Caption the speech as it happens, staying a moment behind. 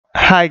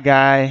Hi,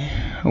 guy.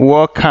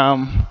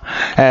 Welcome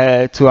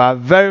to our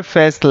very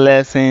first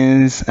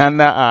lessons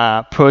under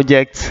our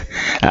project.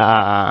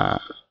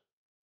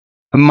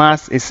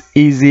 Maths is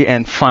easy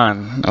and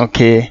fun.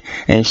 Okay,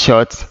 in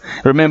short.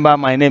 Remember,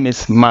 my name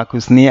is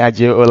Marcus Ni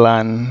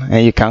Ajeolan,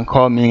 and you can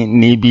call me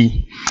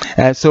Nibi.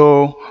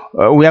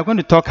 We are going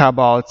to talk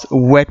about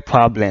word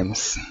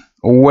problems.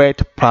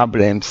 Word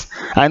problems.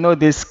 I know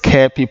this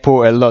scare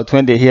people a lot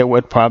when they hear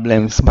word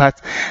problems, but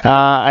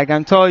I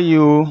can tell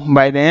you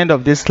by the end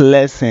of this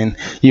lesson,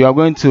 you are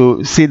going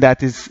to see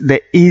that it's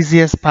the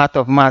easiest part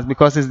of math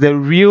because it's the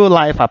real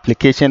life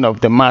application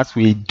of the math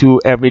we do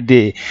every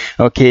day.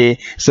 Okay,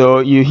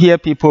 so you hear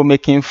people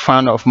making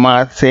fun of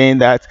math, saying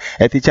that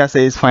a teacher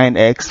says find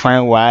x,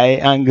 find y,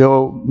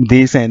 angle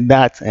this and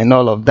that, and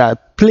all of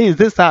that. Please,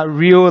 these are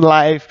real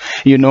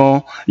life,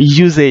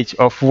 usage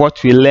of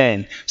what we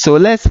learn. So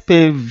let's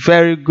pay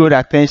very good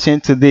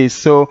attention to this.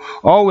 So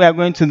all we are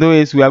going to do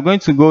is we are going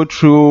to go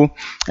through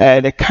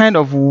the kind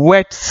of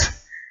words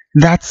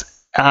that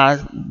are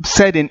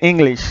said in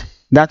English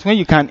that when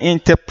you can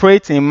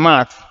interpret in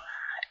math,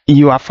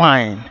 you are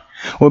fine.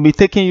 We'll be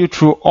taking you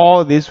through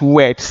all these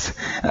words,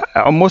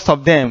 most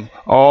of them,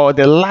 or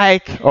the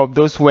like of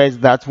those words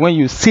that when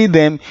you see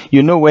them,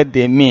 you know what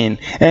they mean.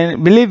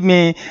 And believe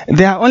me,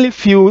 there are only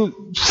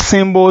few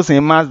symbols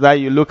in math that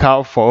you look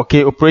out for,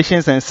 okay,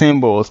 operations and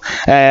symbols,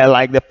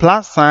 like the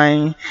plus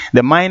sign,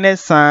 the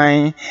minus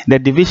sign, the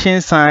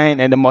division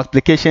sign, and the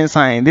multiplication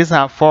sign. These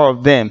are 4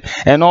 of them.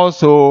 And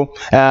also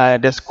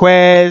the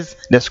squares,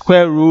 the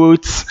square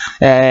roots,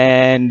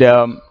 and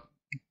the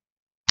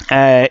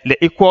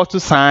equal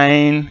to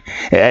sign,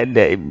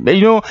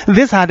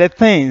 these are the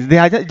things. They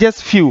are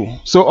just few.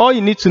 So all you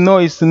need to know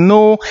is to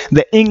know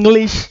the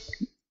English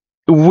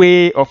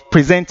way of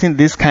presenting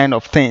these kind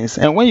of things,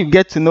 and when you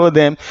get to know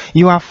them,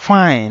 you are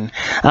fine.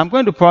 I'm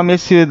going to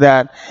promise you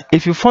that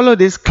if you follow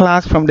this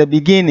class from the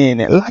beginning,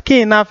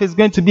 lucky enough it's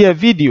going to be a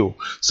video,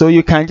 so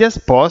you can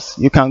just pause,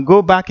 you can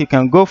go back, you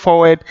can go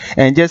forward,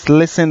 and just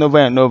listen over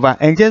and over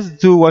and just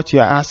do what you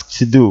are asked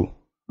to do.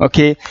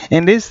 Okay,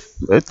 in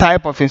this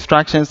type of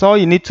instructions, all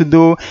you need to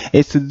do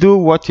is to do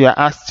what you are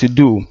asked to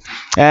do.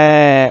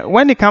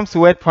 When it comes to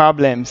word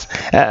problems,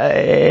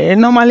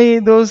 normally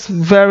those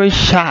very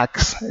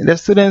sharks, the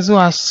students who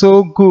are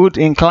so good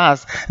in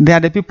class, they are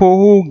the people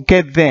who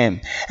get them.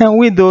 And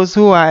with those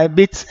who are a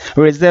bit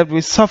reserved,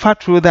 we suffer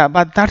through that,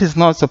 but that is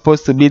not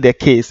supposed to be the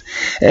case.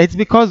 It's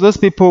because those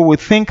people will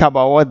think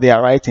about what they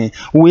are writing.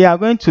 We are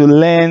going to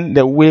learn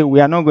the way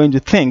we are not going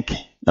to think.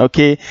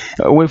 Okay,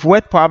 with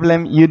word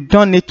problem, you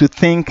don't need to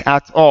think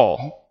at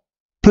all.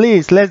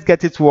 Please, let's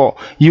get it well.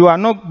 You are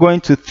not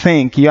going to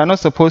think. You are not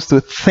supposed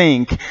to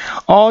think.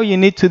 All you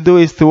need to do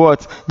is to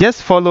what?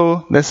 Just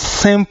follow the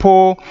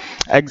simple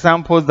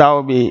examples that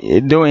we'll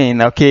be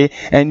doing, okay?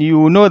 And you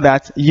will know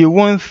that you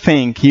won't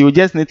think. You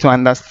just need to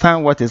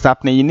understand what is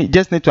happening. You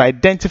just need to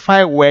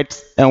identify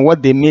words and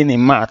what they mean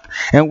in math.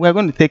 And we're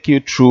going to take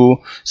you through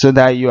so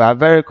that you are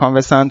very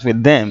conversant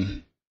with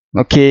them.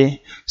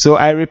 Okay, so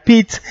I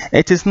repeat,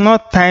 it is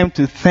not time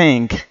to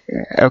think.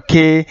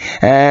 Okay,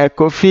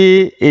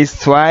 Kofi is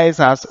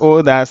twice as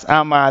old as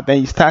Amma.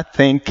 Then you start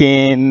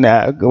thinking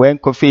when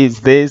Kofi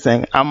is this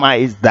and Amma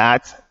is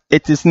that.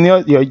 It is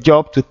not your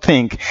job to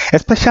think,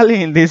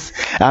 especially in this,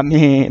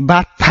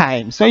 bad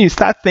times. When you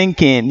start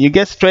thinking, you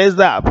get stressed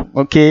up,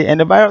 okay,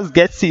 and the virus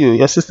gets you.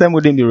 Your system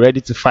wouldn't be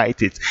ready to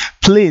fight it.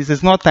 Please,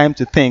 it's not time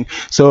to think.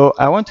 So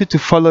I want you to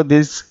follow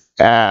this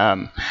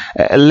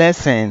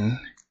lesson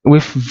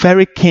with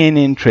very keen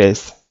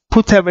interest.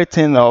 Put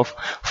everything off.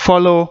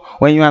 Follow.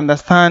 When you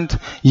understand,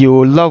 you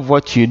will love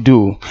what you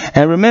do.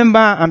 And remember,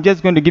 I'm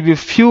just going to give you a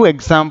few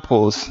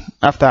examples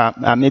after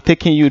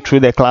taking you through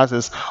the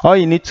classes. All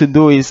you need to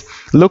do is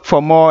look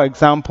for more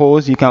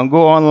examples. You can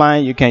go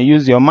online, you can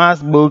use your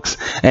math books,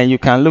 and you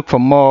can look for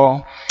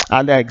more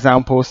other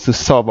examples to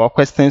solve or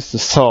questions to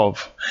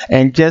solve,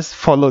 and just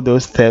follow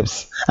those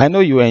steps. I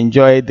know you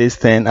enjoy this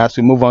thing as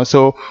we move on.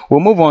 So we'll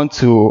move on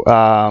to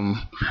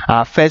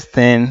our first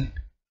thing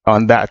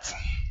on that.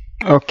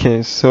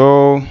 Okay,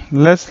 so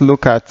let's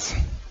look at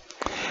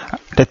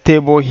the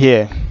table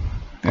here.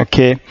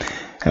 Okay,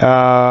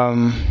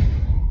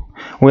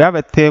 we have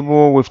a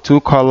table with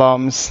 2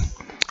 columns,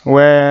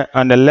 where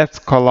on the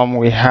left column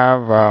we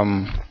have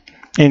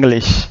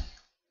English,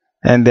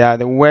 and they are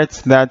the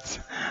words that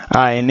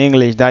are in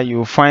English that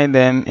you find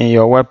them in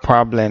your word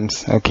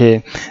problems.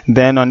 Okay,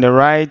 then on the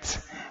right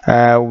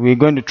we're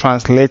going to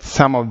translate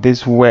some of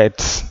these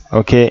words,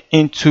 okay,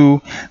 into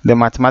the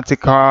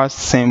mathematical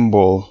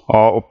symbol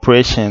or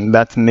operation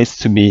that needs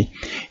to be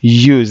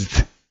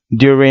used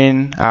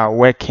during our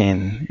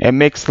working. It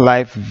makes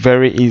life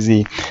very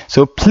easy.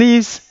 So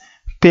please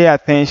pay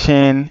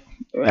attention.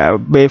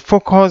 Be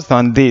focused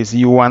on this.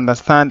 You will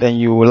understand and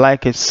you will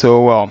like it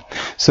so well.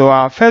 So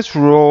our first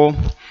row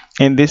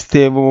in this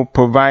table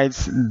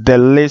provides the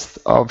list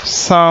of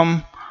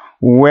some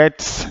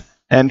words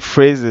and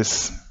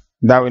phrases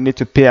that we need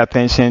to pay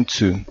attention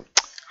to.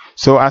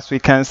 So as we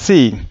can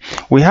see,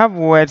 we have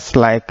words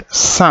like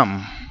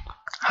some,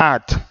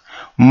 add,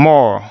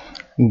 more,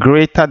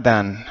 greater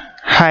than,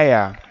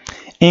 higher,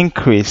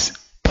 increase,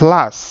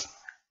 plus,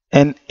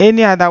 and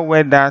any other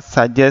word that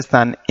suggests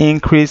an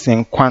increase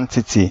in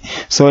quantity.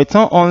 So it's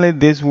not only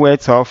these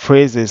words or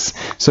phrases.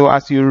 So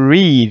as you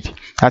read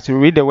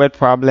the word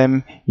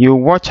problem, you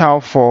watch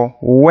out for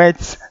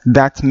words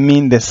that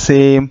mean the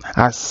same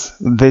as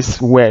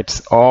these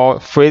words, or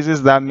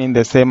phrases that mean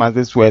the same as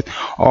this word,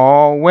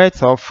 or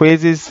words or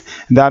phrases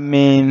that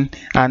mean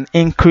an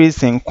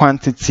increase in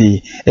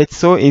quantity. It's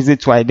so easy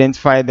to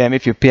identify them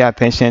if you pay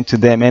attention to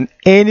them. And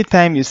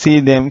anytime you see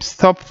them,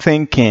 stop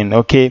thinking,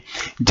 okay?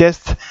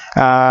 Just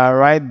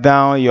write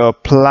down your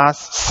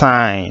plus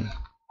sign,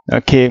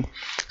 okay?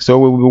 So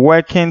we'll be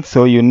working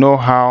so you know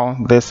how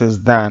this is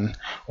done.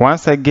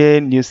 Once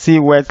again, you see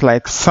words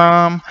like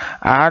some,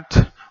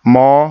 add,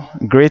 more,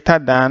 greater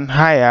than,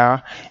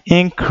 higher,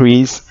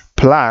 increase,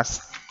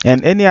 plus,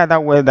 and any other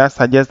word that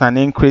suggests an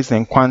increase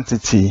in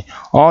quantity.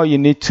 All you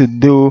need to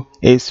do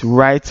is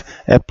write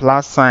a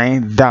plus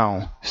sign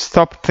down.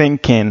 Stop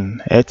thinking.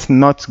 It's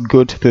not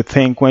good to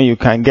think when you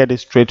can get it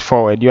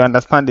straightforward. You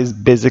understand this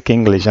basic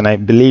English, and I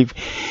believe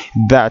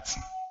that.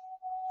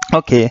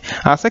 Okay,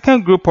 our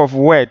second group of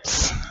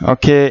words,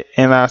 okay,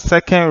 in our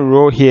second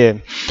row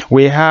here,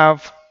 we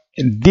have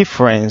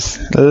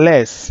difference,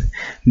 less,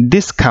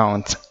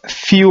 discount,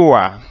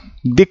 fewer,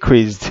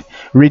 decreased,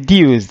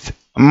 reduced,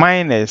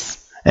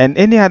 minus, and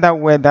any other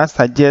word that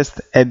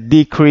suggests a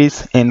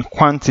decrease in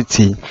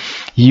quantity.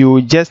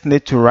 You just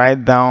need to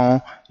write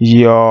down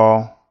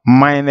your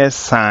minus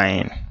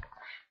sign.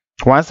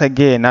 Once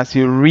again, as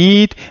you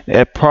read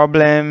a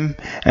problem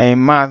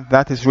in math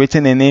that is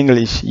written in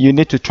English, you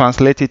need to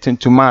translate it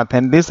into math,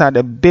 and these are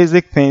the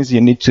basic things you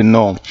need to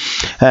know.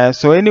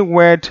 So any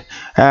word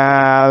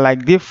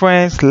like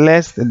difference,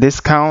 less,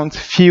 discount,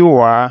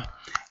 fewer,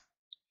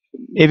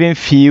 even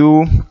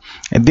few,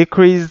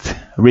 decreased,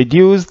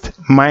 reduced,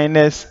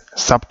 minus,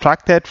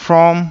 subtracted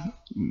from,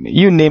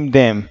 you name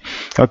them,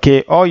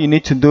 okay? All you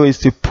need to do is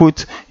to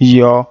put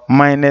your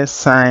minus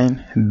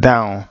sign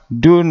down.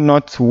 Do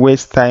not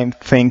waste time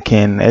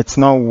thinking. It's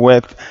not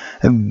worth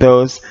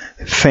those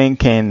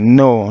thinking.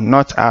 No,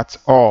 not at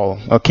all,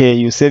 okay?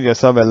 You save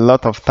yourself a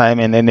lot of time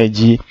and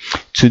energy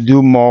to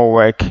do more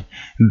work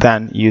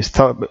than you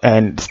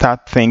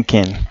start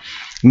thinking.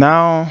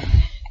 Now,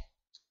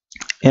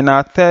 in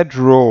our third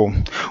row,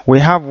 we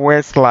have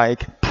words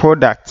like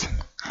product,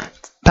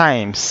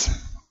 times,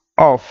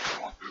 of,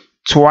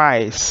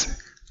 twice,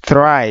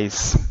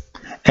 thrice,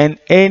 and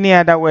any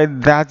other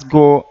word that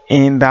go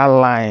in that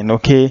line,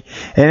 okay?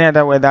 Any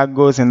other word that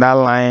goes in that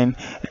line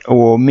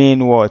will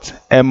mean what?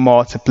 A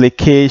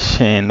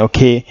multiplication,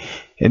 okay?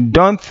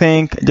 Don't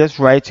think, just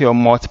write your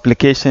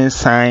multiplication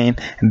sign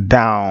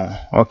down,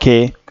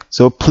 okay?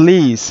 So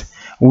please,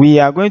 we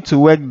are going to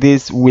work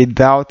this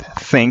without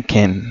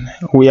thinking.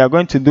 We are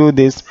going to do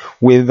this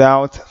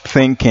without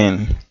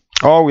thinking.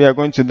 All we are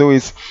going to do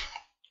is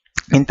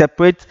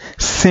interpret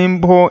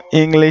simple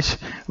English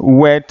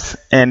words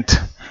and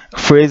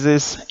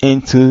phrases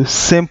into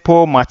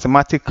simple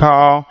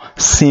mathematical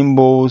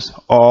symbols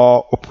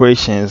or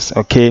operations,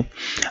 okay?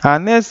 Our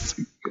next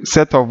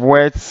set of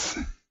words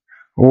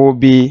will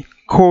be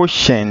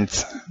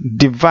quotient,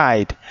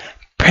 divide,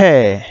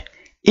 pair,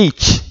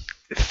 each,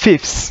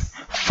 fifths,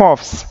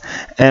 fourths,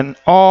 and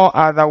all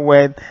other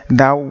words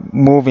that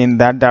move in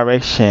that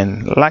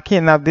direction. Lucky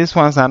enough, these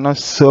ones are not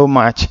so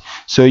much,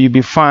 so you'll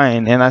be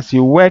fine. And as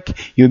you work,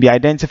 you'll be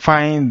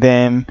identifying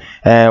them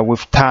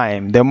with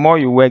time. The more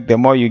you work, the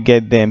more you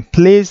get them.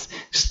 Please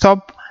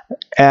stop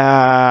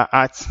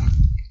at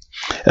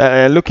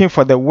looking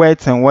for the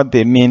words and what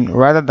they mean,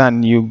 rather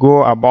than you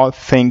go about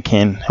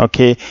thinking,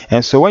 okay?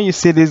 And so when you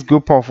see this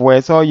group of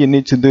words, all you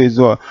need to do is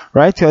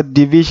write your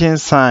division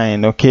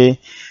sign, okay?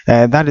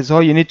 That is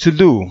all you need to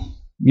do.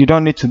 You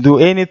don't need to do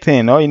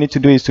anything. All you need to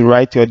do is to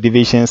write your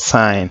division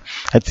sign.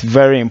 It's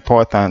very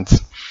important.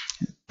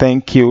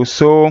 Thank you.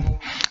 So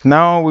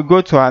now we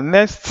go to our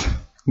next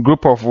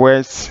group of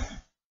words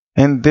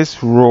in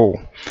this row.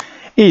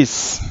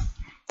 Is,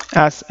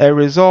 as a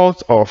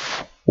result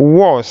of,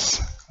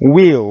 was,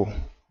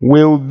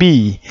 will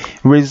be,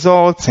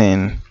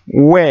 resulting,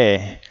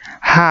 were,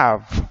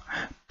 have,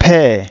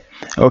 pair,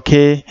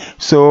 okay?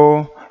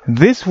 So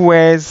these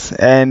words,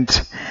 and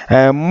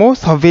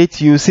most of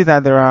it, you see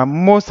that there are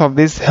most of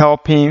these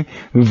helping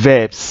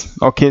verbs,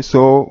 okay?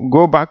 So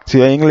go back to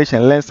your English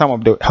and learn some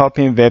of the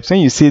helping verbs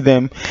when you see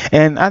them,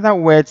 and other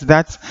words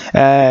that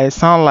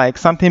sound like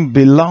something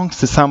belongs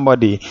to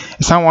somebody,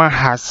 someone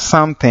has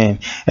something,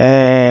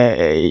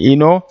 you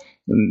know,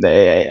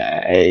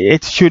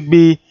 it should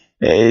be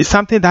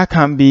something that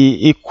can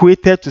be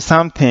equated to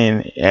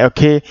something,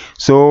 okay?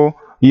 So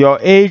your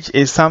age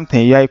is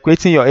something, you are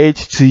equating your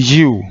age to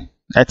you.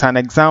 That's an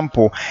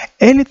example.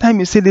 Anytime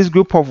you see this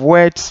group of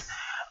words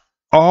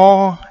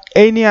or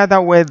any other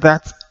word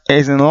that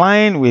is in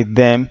line with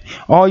them,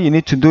 all you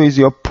need to do is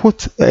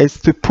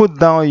to put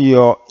down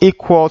your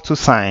equal to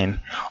sign.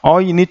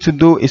 All you need to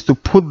do is to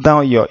put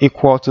down your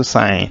equal to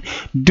sign.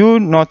 Do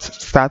not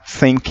start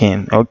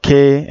thinking,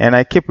 okay? And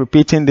I keep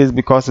repeating this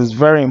because it's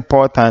very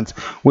important.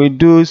 We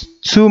do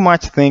too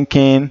much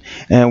thinking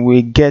and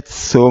we get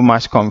so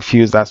much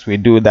confused as we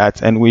do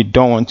that, and we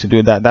don't want to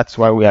do that. That's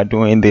why we are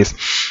doing this.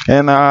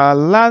 And our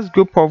last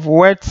group of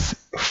words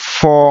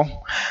for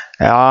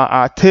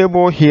our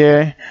table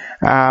here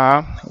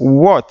are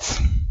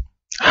what,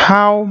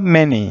 how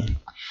many,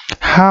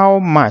 how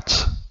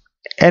much,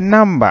 a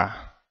number,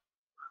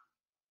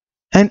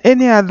 and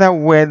any other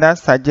word that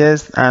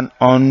suggests an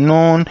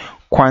unknown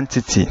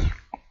quantity.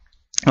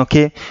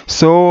 Okay,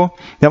 so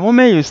the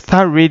moment you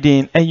start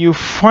reading and you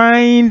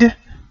find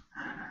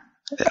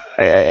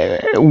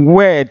a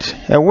word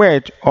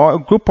or a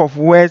group of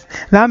words,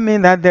 that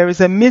means that there is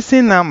a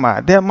missing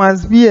number. There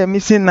must be a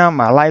missing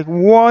number. Like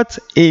what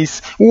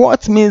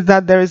means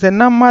that there is a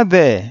number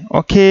there.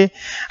 Okay,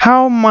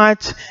 how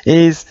much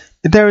is,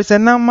 there is a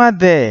number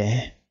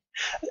there.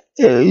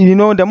 You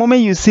know, the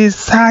moment you see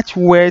such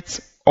words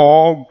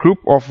or group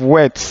of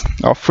words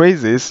or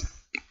phrases,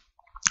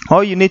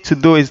 all you need to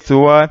do is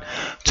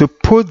to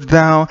put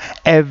down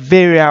a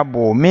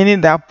variable,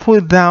 meaning that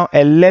put down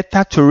a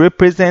letter to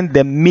represent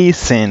the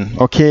missing.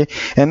 Okay,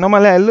 and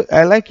normally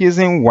I like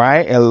using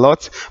Y a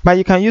lot, but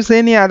you can use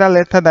any other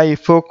letter that you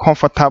feel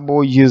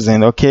comfortable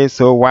using. Okay,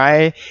 so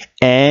Y,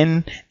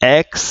 N,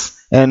 X,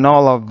 and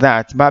all of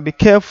that. But be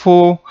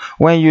careful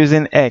when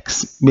using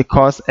X,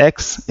 because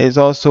X is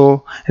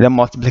also the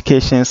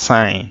multiplication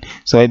sign,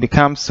 so it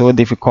becomes so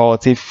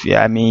difficult if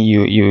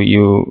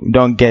you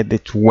don't get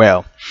it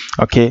well.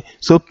 Okay,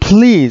 so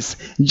please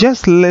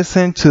just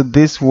listen to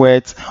these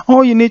words.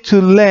 All you need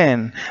to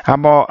learn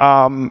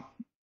about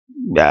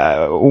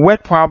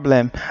word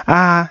problem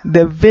are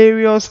the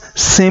various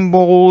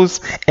symbols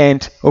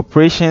and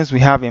operations we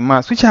have in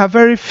maths, which are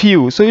very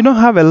few, so you don't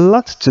have a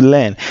lot to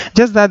learn.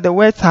 Just that the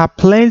words are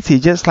plenty.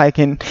 Just like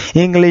in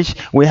English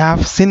we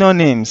have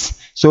synonyms,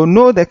 so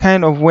know the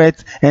kind of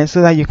words, and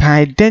so that you can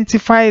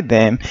identify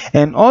them,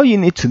 and all you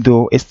need to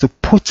do is to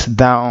put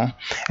down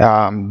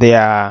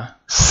their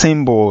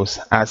symbols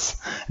as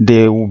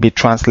they will be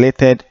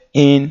translated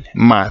in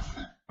math.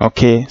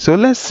 Okay, so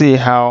let's see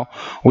how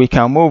we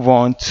can move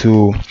on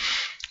to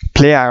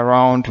play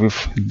around with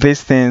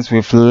these things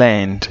we've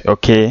learned.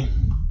 Okay,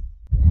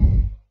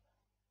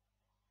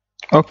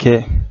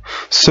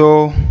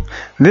 so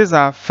this is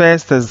our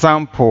first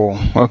example.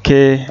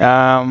 Okay,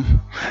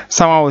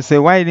 someone will say,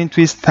 why didn't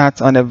we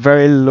start on a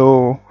very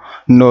low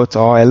note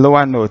or a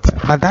lower note?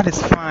 But that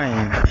is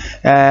fine,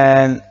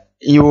 and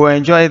you will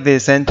enjoy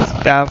this. And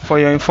for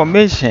your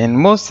information,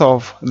 most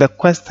of the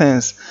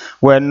questions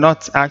were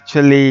not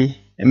actually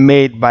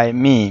made by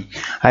me.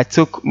 I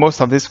took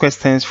most of these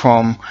questions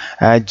from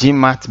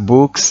GMAT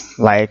books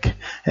like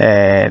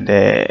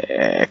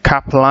the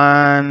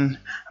Kaplan,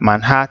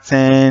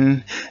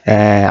 Manhattan,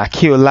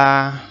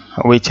 Akiola,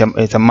 which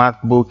is a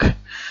math book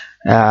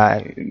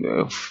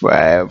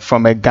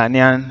from a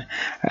Ghanaian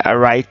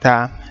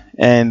writer,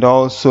 and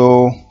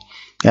also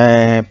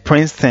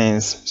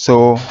Princeton's.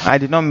 So I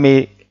did not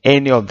make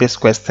any of these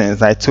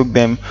questions. I took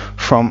them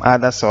from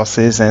other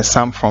sources and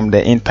some from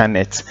the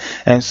internet.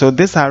 And so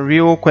these are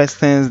real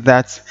questions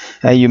that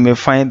you may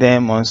find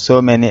them on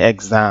so many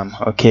exams.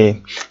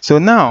 Okay, so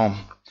now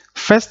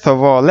first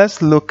of all,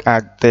 let's look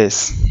at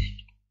this.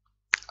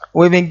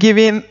 We've been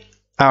given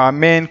our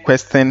main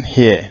question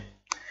here.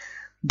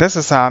 This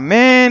is our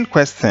main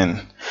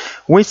question,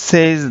 which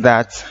says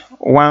that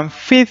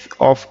 1/5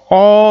 of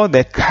all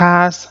the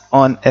cars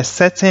on a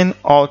certain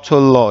auto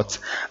lot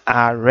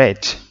are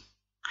red,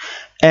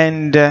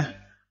 and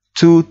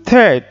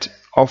 2/3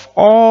 of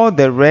all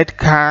the red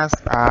cars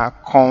are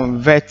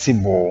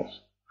convertible.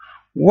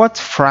 What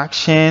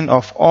fraction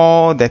of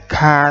all the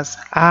cars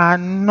are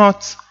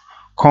not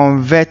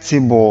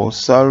convertible?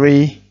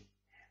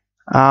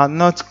 Are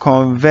not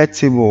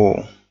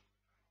convertible.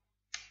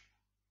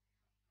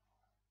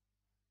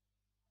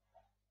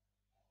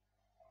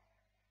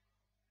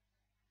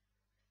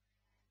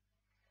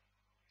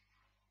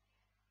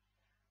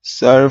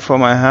 Sorry for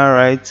my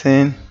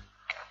handwriting.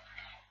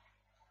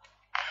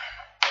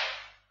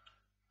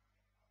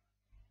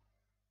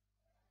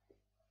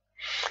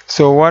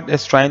 So what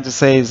it's trying to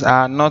say is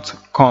are not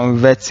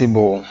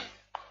convertible.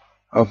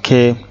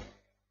 Okay,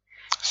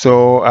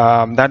 so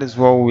that is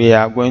what we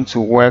are going to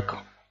work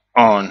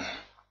on.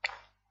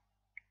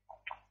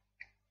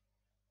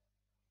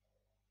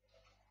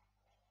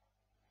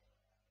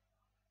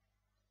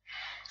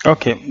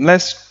 Okay,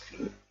 let's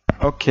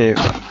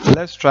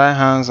try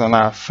hands on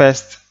our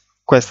first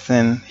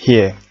question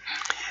here.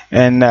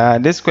 And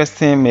this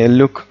question may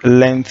look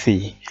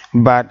lengthy,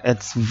 but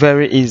it's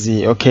very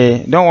easy.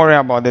 Okay, don't worry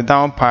about the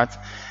down part.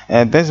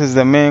 This is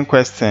the main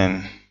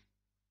question.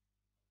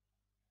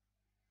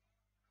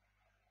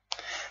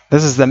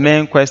 This is the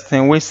main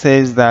question, which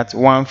says that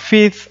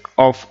 1/5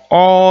 of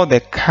all the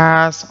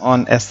cars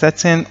on a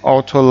certain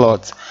auto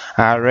lot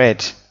are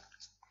red,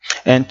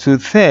 and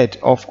 2/3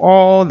 of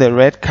all the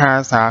red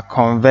cars are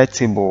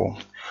convertible.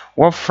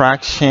 What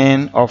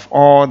fraction of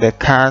all the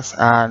cars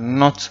are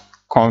not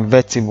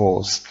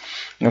convertibles?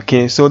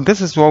 Okay, so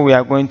this is what we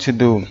are going to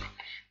do.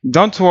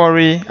 Don't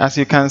worry, as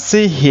you can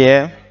see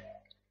here,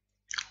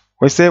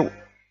 we say,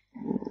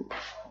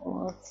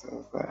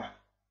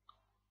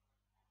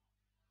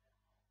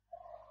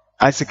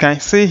 as you can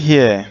see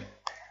here,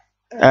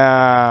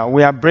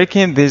 we are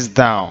breaking this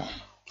down.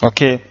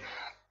 Okay,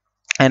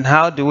 and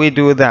how do we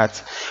do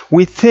that?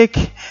 We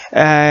take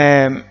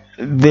the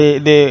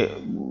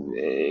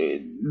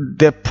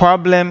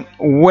problem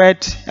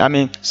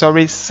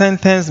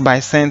sentence by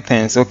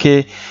sentence.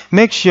 Okay,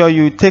 make sure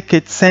you take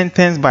it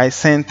sentence by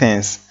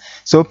sentence.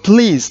 So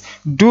please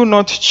do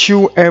not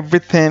chew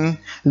everything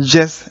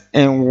just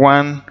in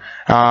one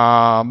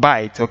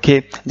bite.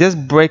 Okay,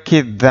 just break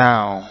it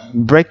down,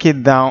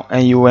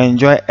 and you will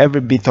enjoy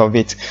every bit of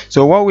it.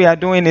 So what we are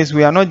doing is,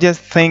 we are not just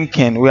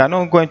thinking, we are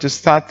not going to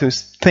start to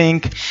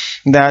think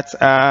that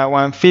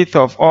 1/5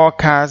 of all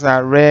cars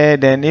are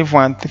red, and if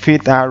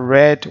 1/5 are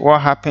red,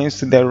 what happens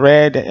to the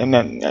red?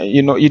 And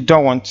you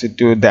don't want to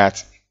do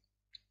that.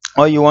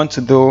 All you want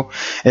to do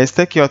is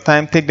take your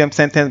time, take them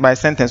sentence by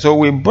sentence. So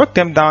we broke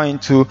them down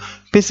into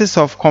pieces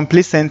of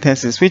complete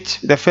sentences,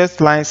 which the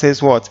first line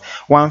says what?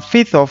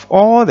 1/5 of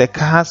all the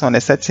cars on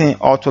a certain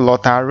auto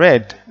lot are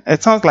red.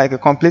 It sounds like a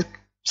complete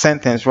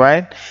sentence,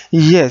 right?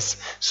 Yes.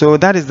 So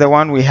that is the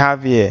one we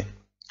have here.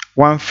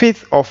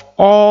 1/5 of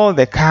all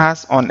the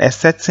cars on a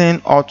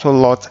certain auto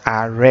lot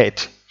are red.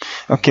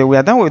 Okay, we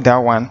are done with that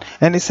one.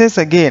 And it says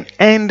again,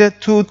 and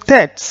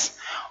 2/3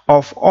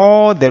 of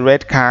all the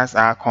red cars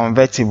are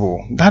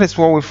convertible. That is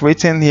what we've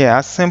written here.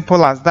 As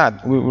simple as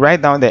that. We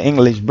write down the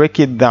English, break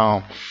it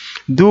down.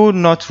 Do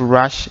not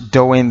rush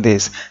doing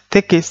this.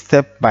 Take it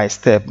step by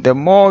step. The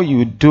more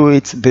you do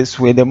it this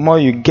way, the more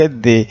you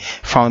get the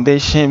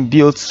foundation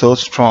built so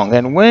strong.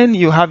 And when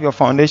you have your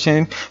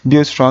foundation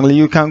built strongly,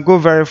 you can go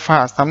very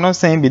fast. I'm not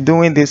saying be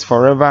doing this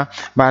forever,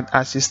 but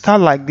as you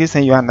start like this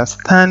and you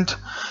understand,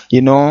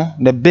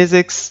 the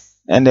basics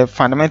and the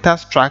fundamental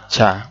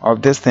structure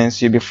of these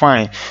things, you'll be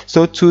fine.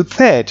 So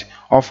 2/3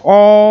 of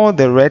all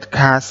the red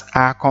cars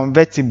are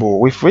convertible.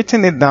 We've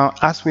written it down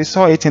as we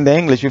saw it in the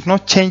English. We've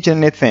not changed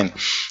anything.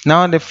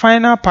 Now the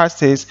final part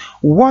says,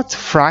 what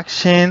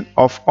fraction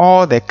of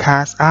all the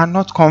cars are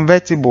not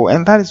convertible?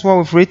 And that is what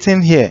we've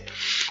written here.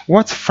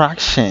 What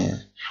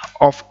fraction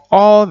of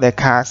all the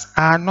cars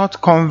are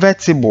not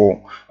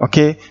convertible?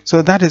 Okay,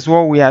 so that is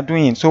what we are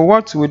doing. So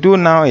what we do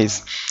now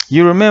is,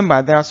 you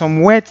remember there are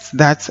some words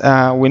that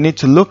we need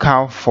to look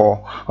out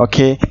for,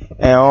 okay,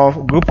 or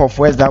group of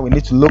words that we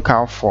need to look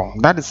out for.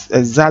 That is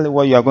exactly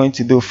what you are going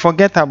to do.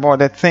 Forget about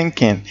the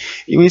thinking.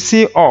 You will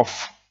see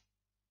off.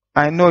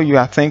 I know you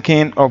are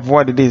thinking of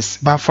what it is,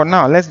 but for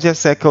now, let's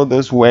just circle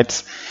those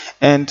words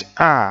and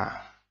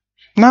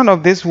none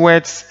of these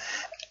words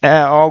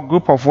or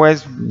group of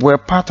words were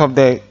part of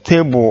the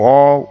table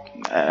or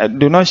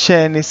do not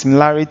share any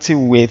similarity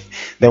with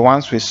the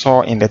ones we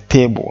saw in the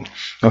table.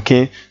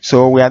 Okay,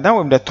 so we are done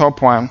with the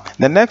top one.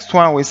 The next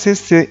one we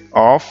see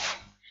off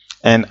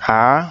and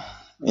are.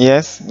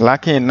 Yes,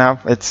 lucky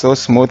enough it's so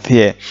smooth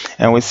here,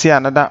 and we see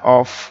another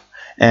off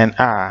and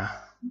are.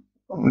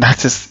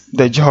 That is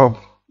the job.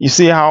 You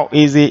see how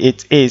easy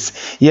it is,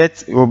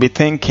 yet we'll be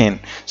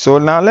thinking. So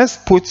now let's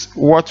put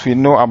what we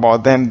know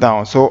about them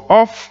down. So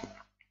off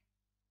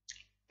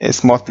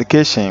is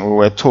multiplication, we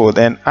were told,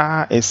 and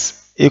are is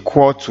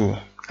equal to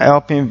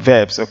helping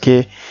verbs.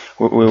 Okay,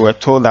 we were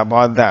told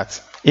about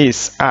that.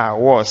 Is, are,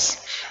 was.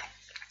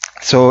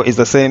 So it's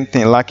the same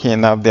thing. Lucky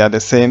enough, they are the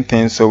same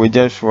thing. So we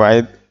just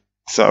write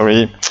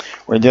them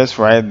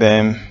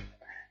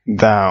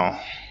down.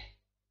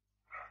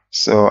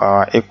 So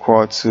our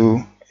equal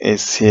to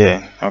is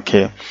here.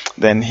 Okay,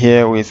 then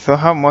here we still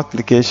have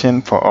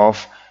multiplication for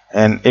off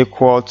and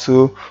equal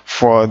to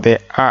for the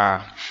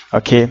are.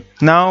 Okay,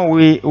 now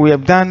we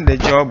have done the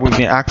job we've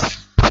been asked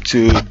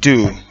to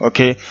do.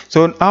 Okay,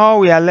 so all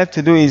we are left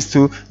to do is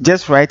to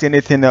just write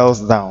anything else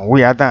down.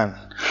 We are done.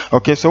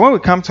 Okay, so when we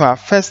come to our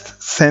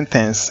first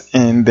sentence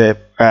in the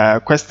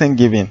question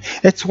given,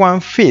 it's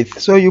 1/5.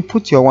 So you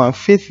put your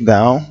 1/5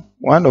 down,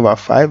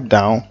 1/5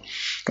 down.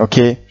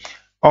 Okay,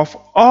 of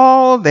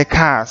all the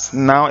cars.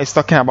 Now it's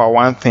talking about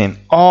one thing,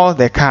 all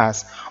the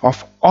cars,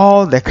 of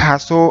all the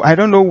cars. So I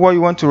don't know what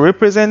you want to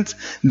represent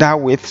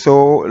that with,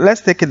 so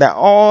let's take it that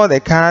all the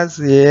cars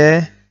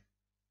here,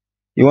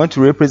 you want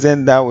to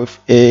represent that with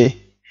a.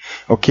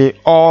 Okay,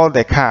 all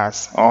the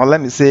cars, or let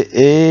me say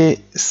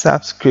A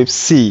subscript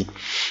C.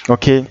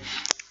 Okay,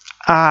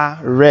 are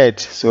red,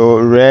 so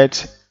red,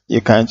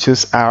 you can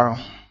choose R,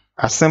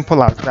 as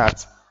simple as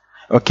that.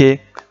 Okay,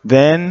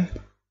 then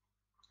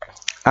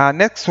our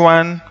next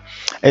one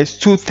is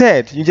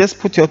 2/3. You just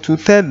put your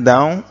 2/3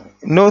 down,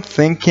 no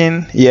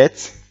thinking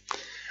yet.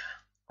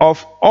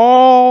 Of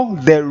all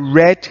the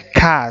red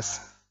cars,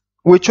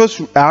 we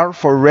chose R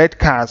for red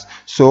cars,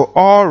 so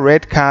all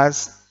red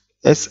cars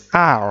is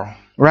R,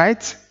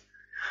 right?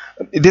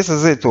 This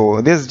is it.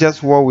 Oh, this is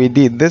just what we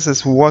did. This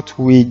is what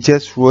we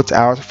just wrote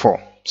out for.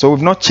 So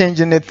we've not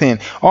changed anything.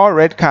 All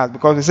red cards,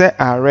 because we say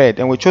are red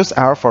and we chose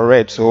R for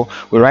red, so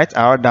we write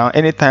R down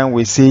anytime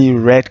we see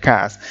red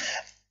cards.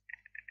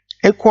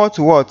 Equal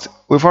to what?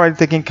 We've already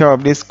taken care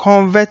of this.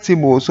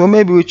 Convertible, so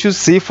maybe we choose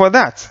C for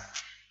that.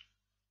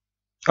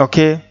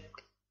 Okay,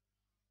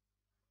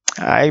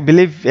 I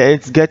believe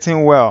it's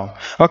getting well.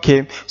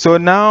 Okay, so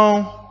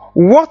now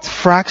what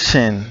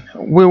fraction?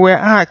 We were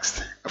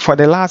asked for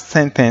the last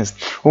sentence.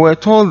 We were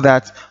told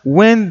that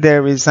when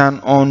there is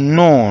an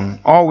unknown,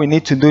 all we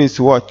need to do is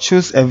what?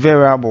 Choose a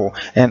variable,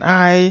 and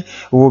I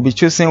will be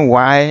choosing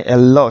Y a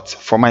lot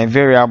for my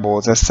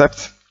variables,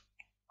 except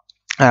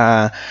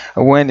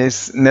when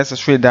it's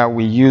necessary that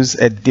we use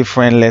a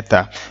different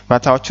letter,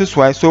 but I'll choose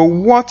Y. So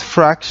what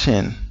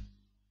fraction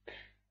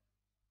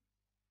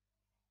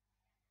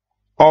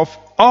of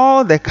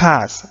all the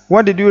cars?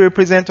 What did you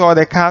represent all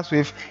the cars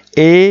with?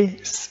 A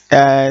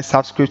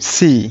subscript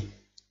C.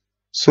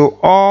 So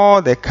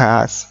all the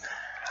cars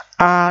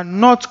are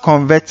not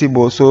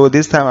convertible, so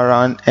this time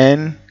around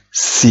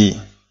NC.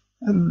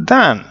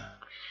 Done.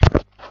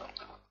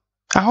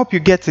 I hope you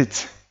get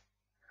it.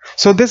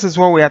 So this is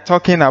what we are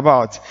talking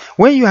about.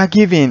 When you are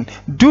giving,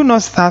 do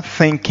not start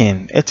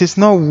thinking. It is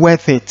not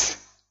worth it.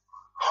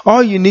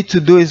 All you need to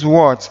do is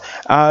what?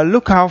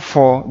 Look out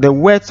for the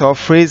words or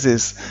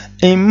phrases.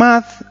 In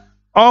math,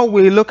 all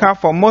we look out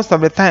for most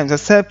of the times,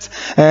 except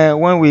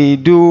when we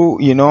do,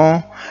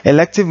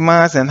 elective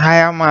maths and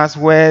higher maths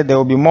where there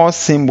will be more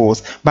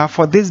symbols. But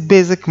for this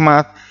basic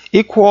math,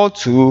 equal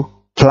to,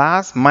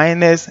 plus,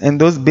 minus,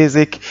 and those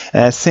basic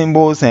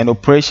symbols and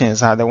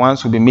operations are the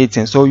ones we'll be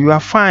meeting. So you are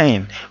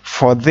fine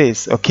for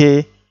this,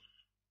 okay?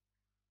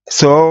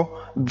 So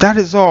that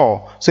is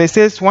all. So it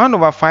says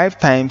 1/5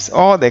 times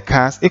all the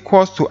cars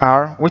equals to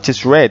R, which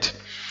is red.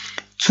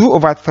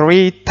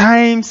 2/3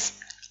 times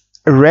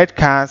red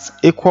cars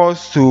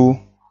equals to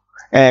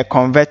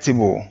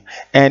convertible.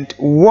 And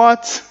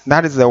what?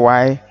 That is the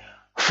Y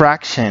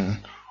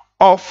fraction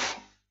of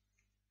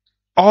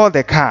all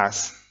the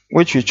cars,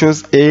 which we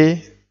chose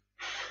A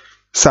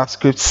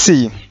subscript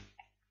C,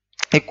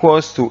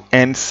 equals to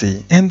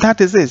NC. And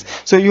that is it.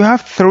 So you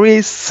have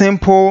three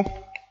simple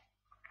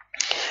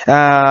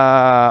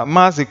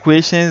math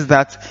equations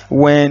that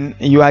when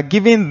you are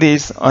given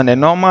this on a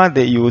normal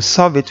day, you will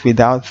solve it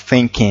without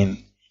thinking.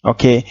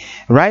 Okay,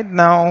 right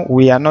now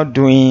we are not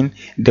doing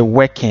the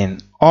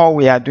working. All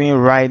we are doing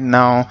right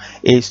now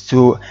is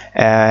to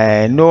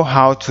know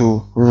how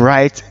to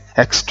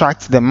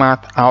extract the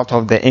math out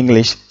of the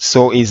English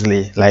so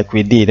easily, like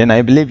we did. And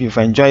I believe you've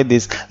enjoyed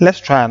this. Let's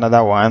try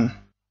another one.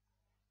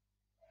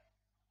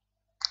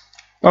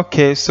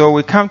 Okay, so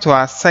we come to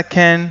our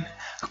second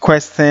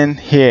question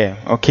here.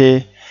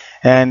 Okay,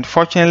 and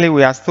fortunately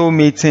we are still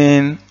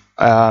meeting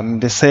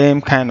the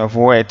same kind of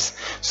words.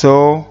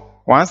 So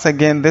once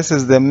again, this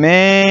is the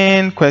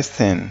main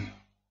question.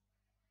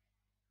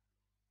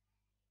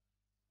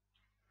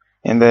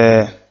 And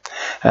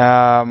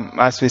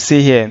as we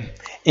see here,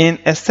 in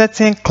a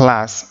certain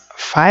class,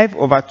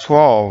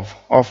 5/12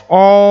 of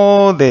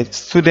all the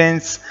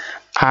students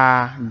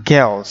are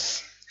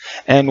girls,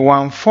 and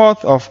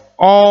 1/4 of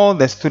all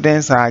the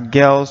students are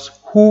girls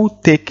who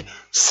take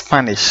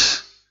Spanish.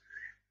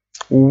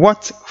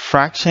 What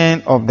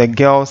fraction of the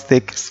girls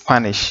take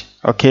Spanish?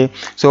 Okay,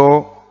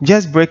 so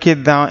just break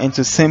it down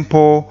into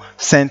simple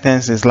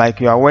sentences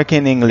like you are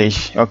working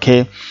English.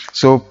 Okay,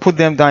 so put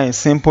them down in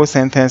simple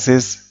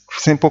sentences,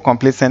 simple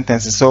complete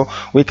sentences. So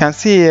we can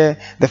see here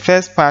the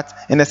first part,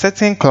 in a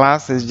certain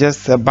class, is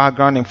just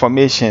background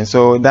information,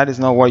 so that is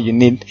not what you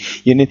need.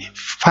 You need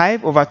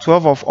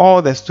 5/12 of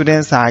all the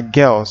students are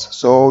girls,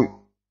 so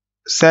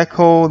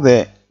circle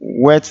the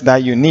words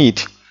that you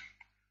need,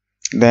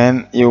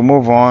 then you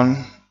move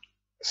on.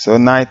 So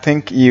now I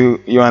think you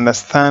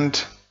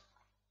understand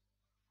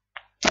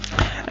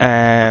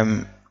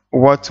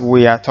what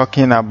we are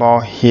talking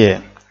about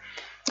here.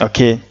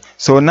 Okay,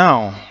 so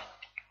now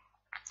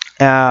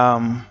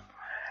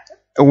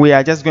we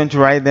are just going to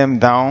write them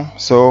down.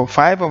 So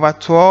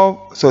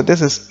 5/12, so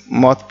this is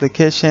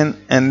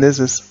multiplication, and this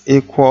is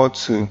equal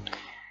to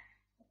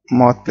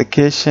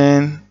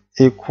multiplication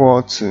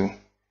equal to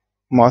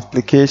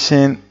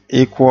multiplication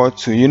equal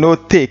to,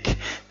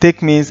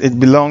 take means it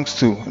belongs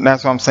to.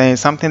 That's what I'm saying,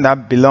 something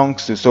that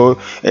belongs to. So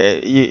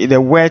the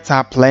words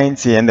are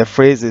plenty and the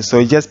phrases,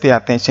 so just pay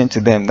attention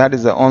to them. That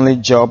is the only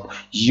job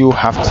you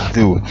have to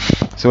do.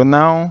 So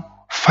now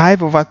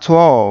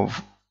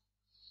 5/12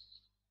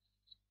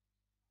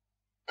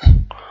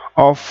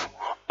 of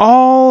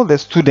all the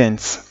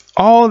students,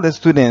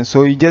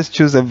 so you just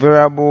choose a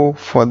variable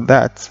for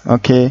that.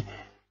 Okay,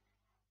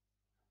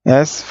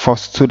 yes, for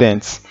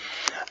students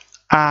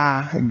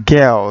are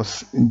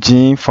girls,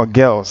 G for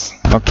girls.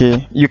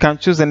 Okay, you can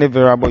choose any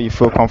variable you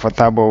feel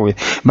comfortable with,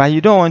 but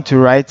you don't want to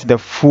write the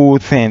full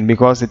thing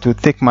because it will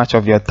take much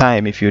of your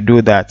time if you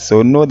do that.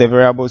 So know the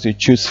variables you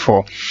choose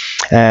for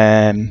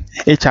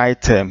each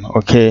item,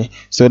 okay,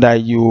 so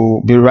that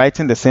you be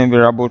writing the same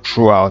variable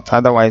throughout.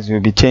 Otherwise you'll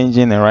be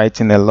changing and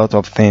writing a lot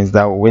of things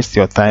that will waste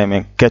your time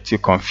and get you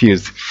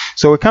confused.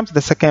 So we come to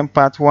the second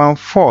part,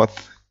 1/4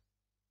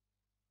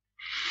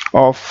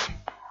 of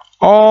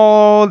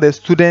all the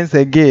students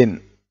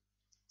again,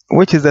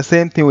 which is the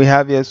same thing we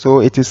have here.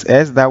 So it is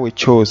S that we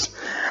chose.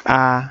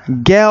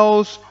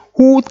 Girls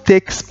who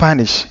take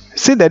Spanish.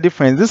 See the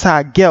difference? These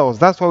are girls.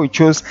 That's why we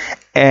chose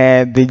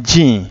the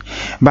G.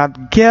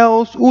 But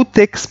girls who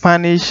take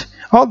Spanish,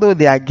 although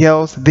they are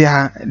girls, they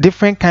are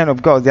different kind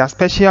of girls. They are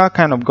special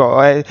kind of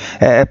girl,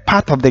 a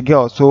part of the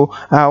girls. So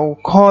I will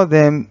call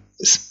them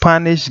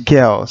Spanish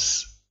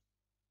girls.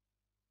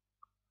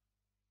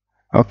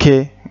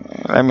 Okay,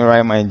 let me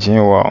write my G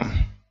well.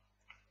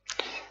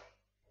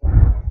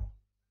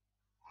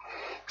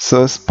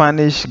 So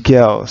Spanish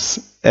girls,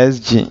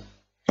 SG.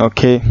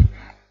 Okay.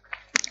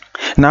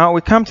 Now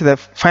we come to the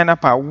final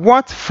part.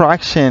 What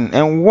fraction?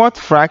 And what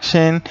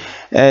fraction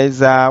is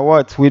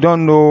what? We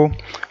don't know.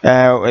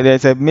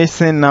 There's a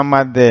missing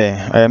number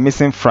there, a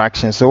missing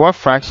fraction. So what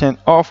fraction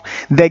of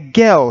the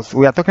girls?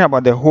 We are talking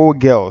about the whole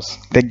girls.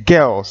 The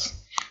girls.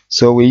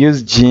 So we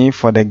use G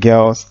for the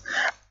girls.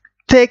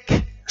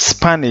 Take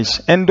Spanish.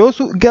 And those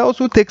girls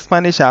who take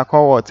Spanish are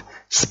called what?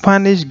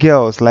 Spanish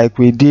girls, like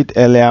we did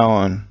earlier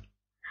on.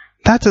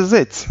 That is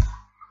it.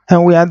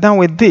 And we are done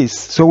with this.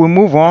 So we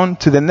move on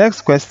to the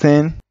next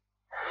question.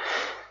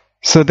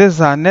 So this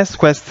is our next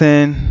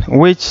question,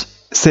 which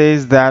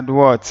says that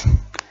what?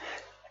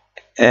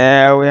 We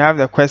have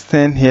the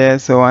question here.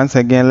 So once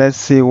again, let's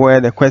see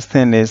where the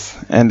question is.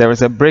 And there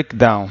is a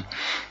breakdown.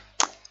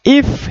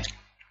 If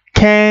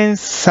Ken's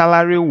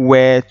salary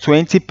were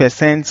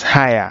 20%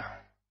 higher,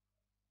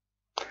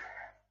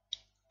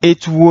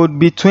 it would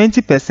be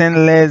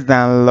 20% less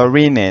than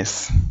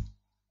Lorena's.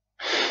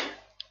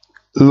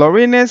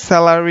 Lorena's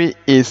salary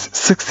is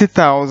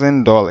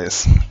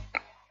 $60,000.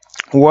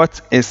 What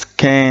is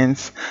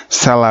Ken's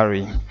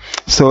salary?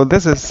 So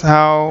this is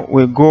how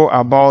we go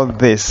about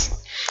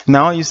this.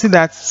 Now you see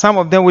that some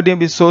of them wouldn't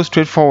be so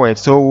straightforward.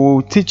 So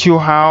we'll teach you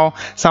how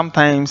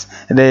sometimes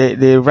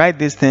they write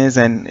these things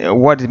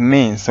and what it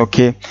means.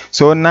 Okay.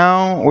 So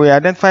now we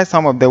identify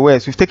some of the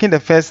words. We've taken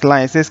the first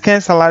line. It says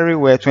Ken's salary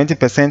were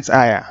 20%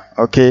 higher.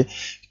 Okay.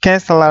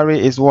 Ken's salary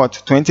is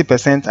what?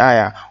 20%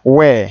 higher.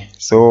 Where?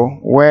 So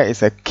where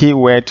is a key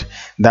word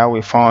that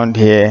we found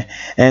here.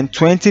 And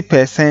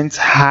 20%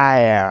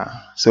 higher.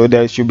 So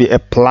there should be a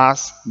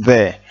plus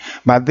there.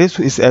 But this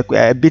is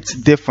a bit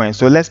different.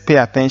 So let's pay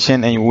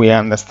attention and we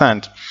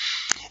understand.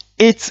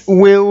 It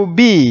would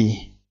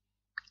be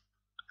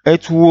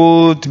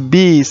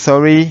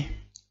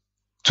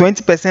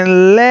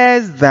 20%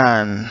 less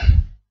than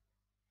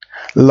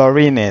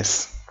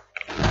Lorena's.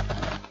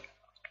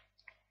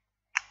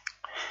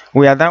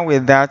 We are done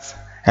with that.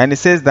 And it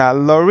says that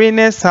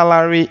Lorena's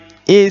salary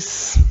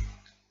is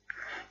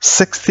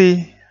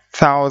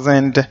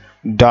 $60,000.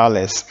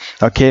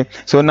 Okay,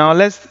 so now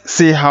let's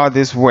see how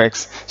this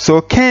works.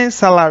 So Ken's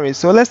salary,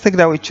 so let's take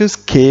that we choose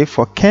K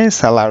for Ken's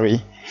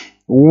salary,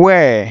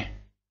 where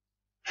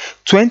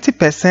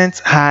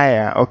 20%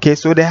 higher. Okay,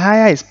 so the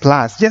higher is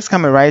plus. Just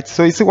come and write.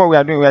 So you see what we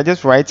are doing? We are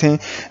just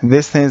writing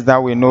these things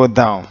that we know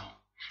down.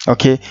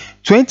 Okay,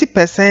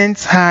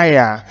 20%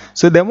 higher.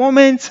 So the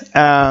moment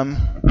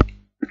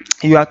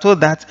you are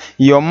told that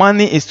your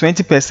money is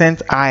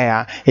 20%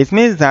 higher, it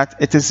means that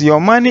it is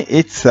your money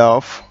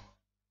itself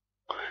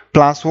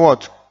plus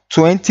what?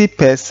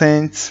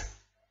 20%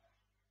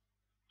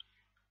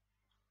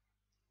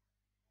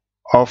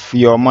 of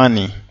your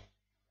money.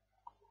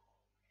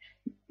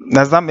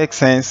 Does that make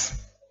sense?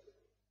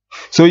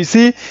 So you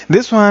see,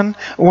 this one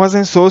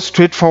wasn't so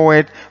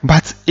straightforward,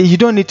 but you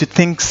don't need to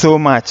think so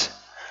much.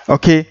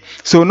 Okay,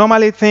 so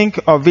normally think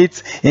of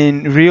it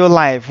in real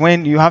life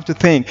when you have to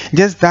think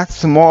just that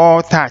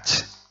small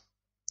touch.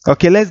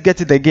 Okay, let's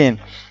get it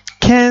again.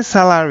 Ken's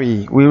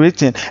salary, we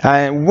written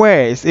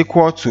where is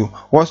equal to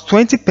was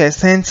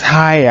 20%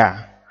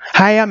 higher.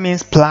 Higher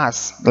means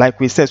plus, like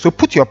we said. So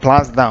put your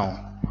plus down.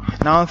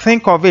 Now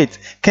think of it.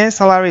 Ken's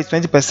salary is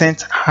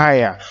 20%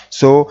 higher.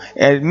 So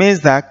it means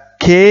that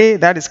K,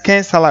 that is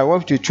Ken's salary.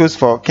 What you choose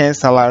for Ken's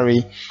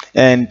salary,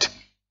 and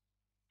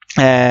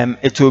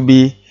it will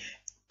be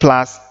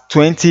plus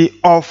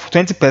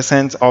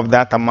 20% of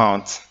that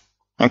amount.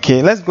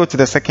 Okay, let's go to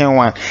the second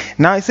one.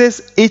 Now it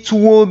says it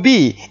will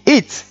be.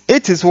 It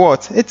is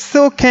what? It's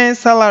still Ken's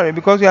salary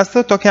because we are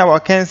still talking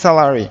about Ken's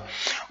salary.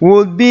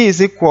 Would be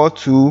is equal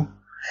to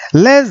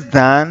less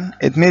than.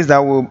 It means that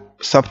we'll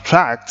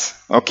subtract.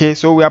 Okay,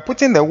 so we are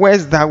putting the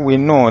words that we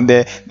know, and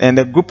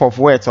the group of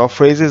words or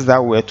phrases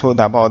that we're told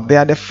about. They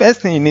are the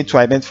first thing you need to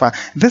identify.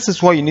 This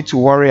is what you need to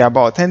worry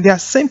about, and they are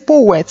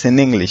simple words in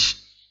English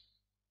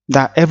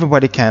that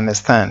everybody can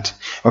understand.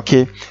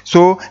 Okay,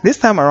 so this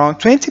time around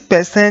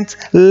 20%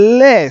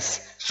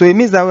 less, so it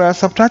means that we are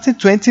subtracting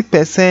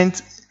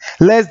 20%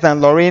 less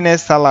than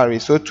Lorena's salary.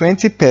 So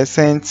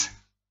 20%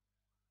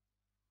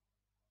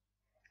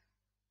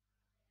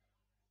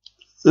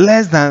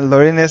 less than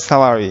Lorena's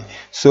salary.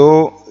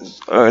 So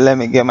let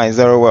me get my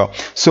zero well.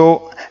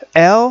 So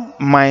L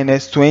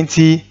minus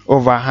 20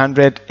 over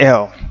 100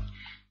 L,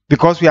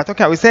 because we are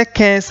talking, we say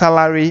Ken's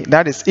salary,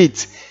 that is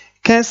it.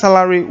 Ken's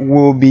salary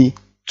will be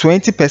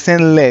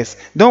 20% less.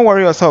 Don't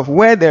worry yourself.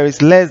 Where there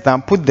is less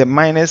than, put the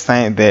minus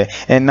sign there,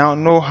 and now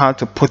know how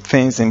to put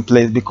things in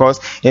place, because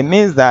it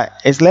means that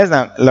it's less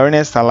than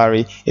Lorena's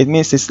salary. It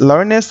means it's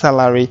Lorena's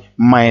salary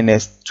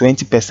minus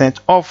 20%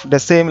 of the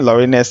same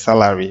Lorena's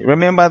salary.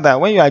 Remember that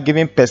when you are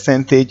giving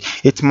percentage,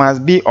 it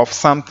must be of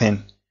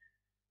something.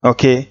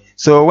 Okay,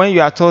 so when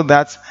you are told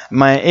that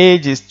my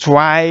age is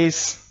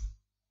twice,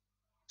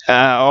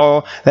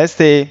 or let's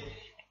say,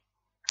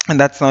 and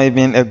that's not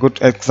even a good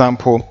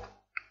example,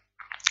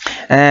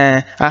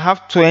 I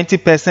have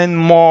 20%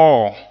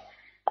 more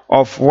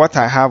of what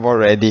I have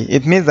already.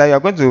 It means that you are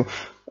going to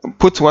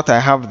put what I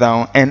have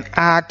down and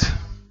add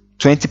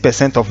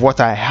 20% of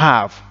what I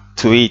have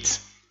to it.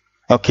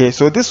 Okay,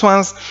 so this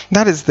one's,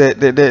 that is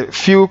the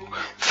few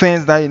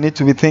things that you need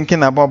to be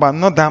thinking about, but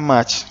not that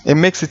much. It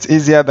makes it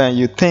easier than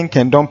you think,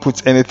 and don't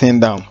put anything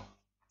down.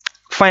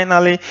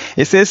 Finally,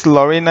 it says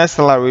Lorena's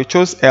salary. We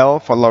chose L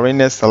for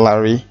Lorena's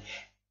salary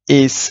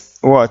is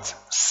what?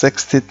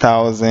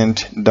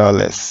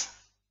 $60,000.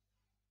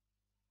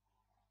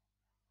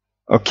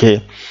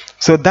 Okay,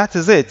 so that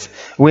is it.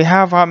 We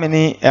have how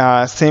many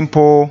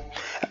simple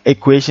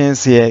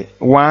equations here?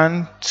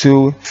 1,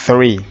 2,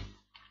 3.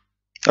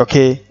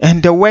 Okay,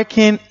 and the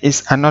working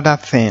is another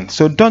thing.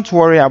 So don't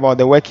worry about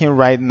the working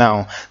right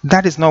now.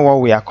 That is not what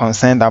we are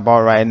concerned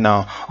about right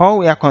now. All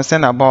we are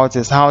concerned about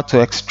is how to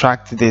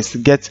extract this,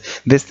 get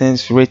these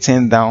things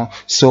written down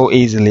so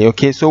easily.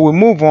 Okay, so we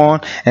move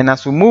on, and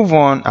as we move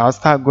on, I'll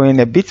start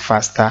going a bit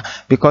faster,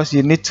 because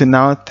you need to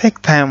now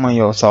take time on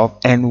yourself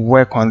and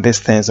work on these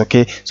things.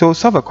 Okay, so we'll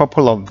solve a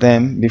couple of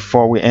them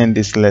before we end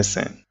this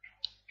lesson.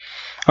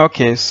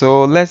 Okay,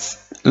 so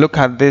let's look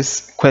at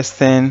this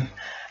question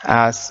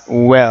as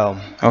well.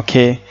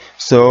 Okay,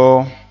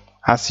 so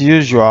as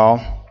usual,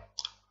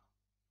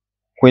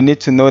 we need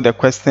to know the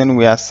question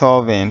we are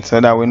solving so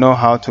that we know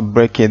how to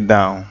break it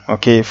down.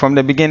 Okay, from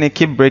the beginning,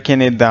 keep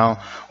breaking it down.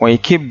 When you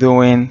keep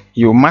doing,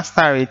 you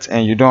master it,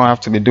 and you don't have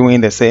to be doing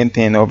the same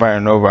thing over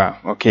and over.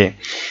 Okay,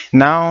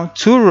 now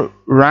 2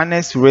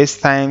 runners race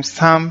time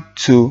sum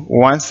to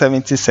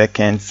 170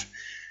 seconds,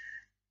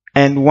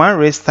 and one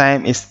race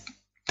time is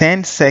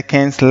 10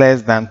 seconds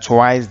less than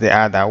twice the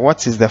other.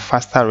 What is the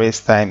faster race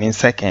time in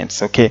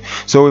seconds? Okay,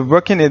 so we've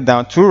broken it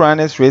down. 2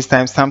 runners race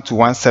time sum to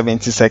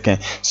 170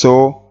 seconds.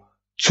 So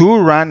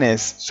 2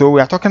 runners, so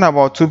we are talking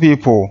about 2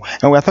 people,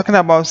 and we are talking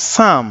about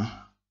sum.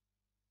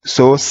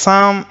 So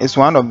sum is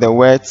one of the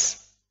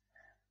words.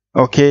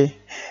 Okay,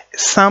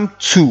 sum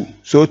 2.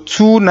 So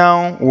 2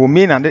 now will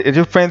mean a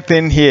different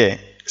thing here.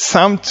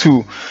 Sum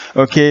 2.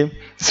 Okay,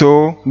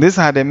 so these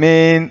are the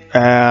main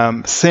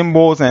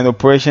symbols and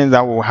operations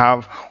that we'll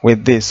have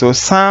with this. So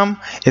sum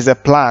is a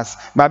plus,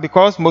 but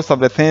because most of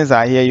the things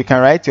are here, you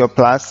can write your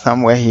plus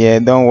somewhere here,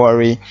 don't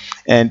worry.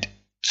 And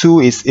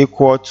 2 is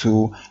equal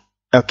to,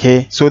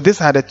 okay, so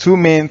these are the 2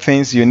 main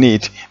things you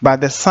need,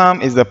 but the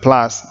sum is the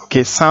plus.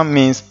 Okay, sum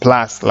means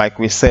plus, like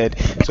we said.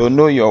 So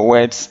know your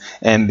words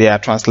and their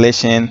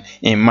translation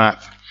in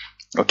math.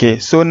 Okay,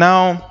 so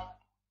now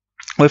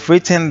we've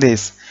written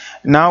this.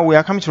 Now we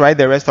are coming to write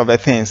the rest of the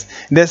things.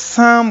 The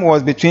sum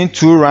was between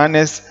 2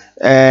 runners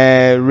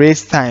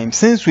race time.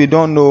 Since we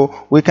don't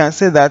know, we can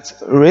say that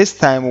race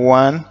time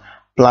 1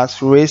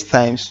 plus race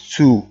times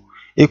 2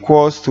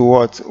 equals to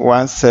what?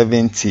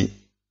 170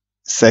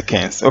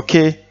 seconds.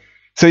 Okay,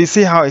 so you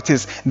see how it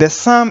is. The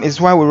sum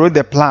is why we wrote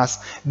the plus.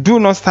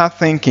 Do not start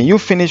thinking. You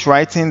finish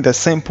writing the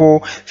simple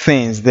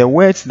things, the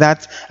words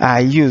that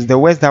are used, the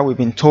words that we've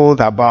been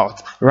told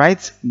about.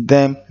 Write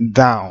them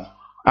down.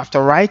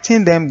 After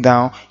writing them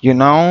down, you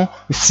now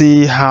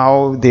see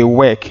how they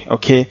work.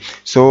 Okay,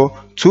 so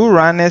 2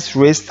 runners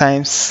race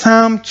time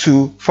sum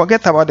to,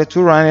 forget about the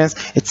 2 runners,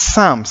 it's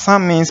sum.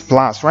 Sum means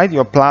plus. Write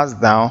your plus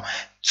down.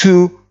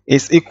 2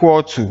 is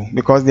equal to,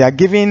 because they are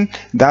giving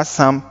that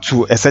sum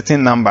to a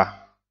certain number.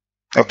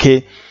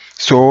 Okay,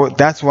 so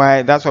that's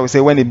why we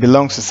say when it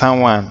belongs to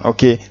someone.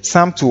 Okay,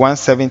 sum to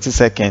 170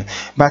 seconds.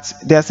 But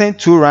they are saying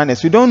 2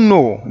 runners. We don't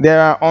know.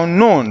 There are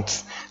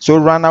unknowns. So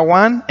runner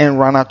 1 and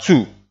runner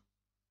 2.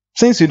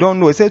 Since you don't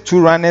know, it says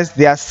 2 runners,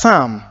 they are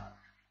sum.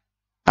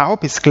 I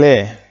hope it's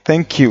clear.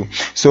 Thank you.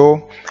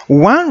 So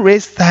 1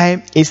 race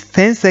time is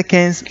 10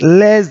 seconds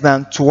less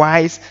than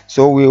twice.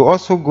 So we'll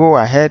also go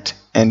ahead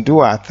and do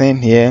our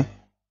thing here.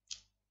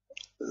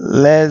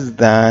 Less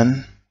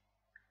than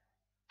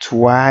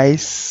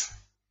twice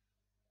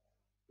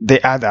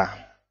the other.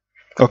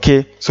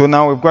 Okay, so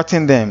now we've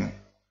gotten them.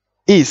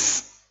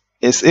 Is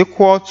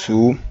equal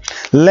to,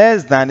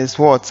 less than is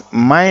what?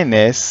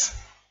 Minus.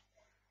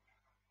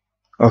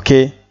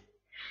 Okay,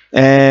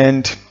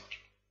 and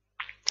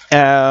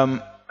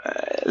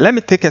let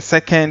me take a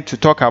second to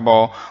talk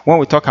about when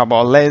we talk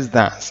about less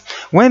than.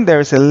 When there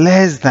is a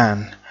less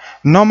than,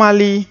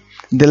 normally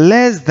the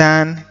less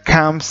than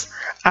comes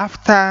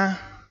after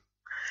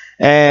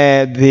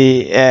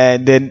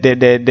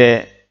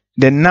the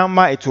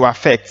number it will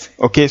affect.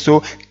 Okay,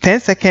 so 10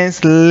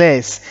 seconds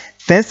less,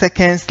 10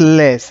 seconds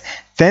less,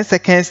 10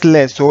 seconds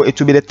less. So it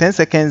will be the 10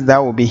 seconds that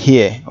will be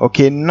here.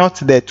 Okay, not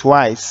the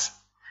twice.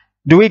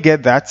 Do we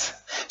get that?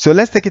 So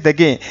let's take it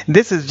again.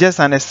 This is just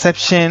an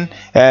exception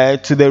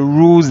to the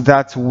rules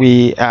that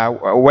we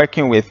are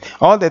working with.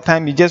 All the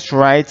time you just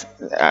write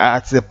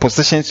at the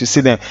positions you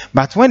see them.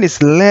 But when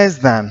it's less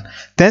than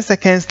 10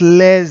 seconds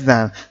less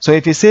than, so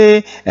if you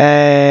say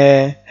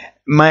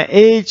my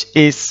age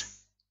is,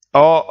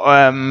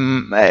 or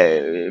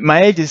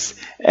my age is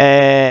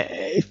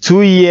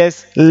 2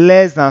 years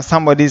less than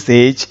somebody's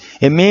age,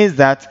 it means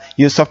that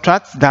you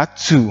subtract that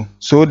 2.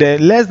 So the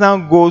less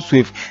than goes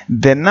with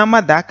the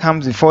number that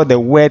comes before the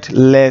word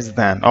less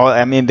than, or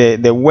I mean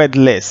the word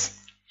less.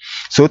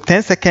 So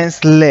 10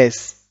 seconds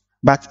less,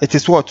 but it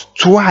is what?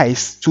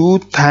 Twice, 2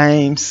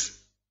 times.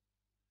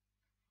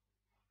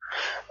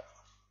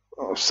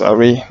 Oh,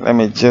 sorry, let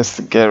me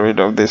just get rid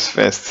of this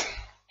first.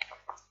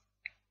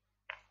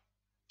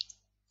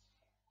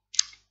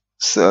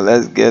 So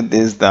let's get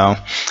this down.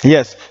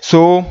 Yes,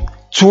 so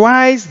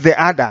twice the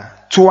other,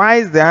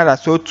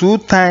 so 2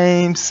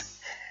 times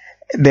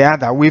the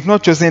other. We've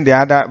not chosen the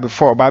other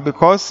before, but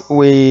because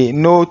we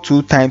know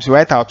 2 times,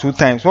 write out 2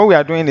 times. What we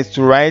are doing is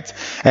to write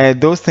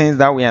those things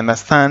that we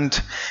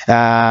understand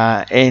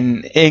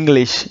in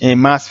English,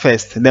 in maths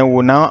first. Then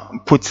we'll now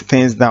put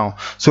things down.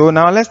 So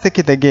now let's take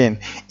it again.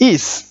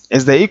 Is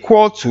the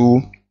equal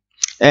to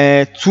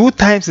 2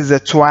 times is the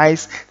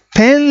twice,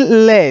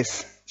 10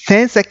 less.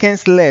 10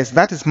 seconds less,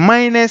 that is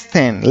minus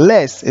 10.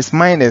 Less is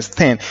minus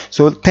 10.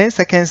 So 10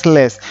 seconds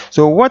less.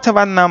 So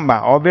whatever number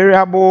or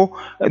variable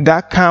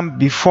that comes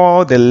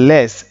before the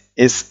less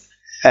is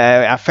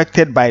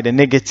affected by the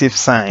negative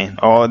sign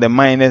or the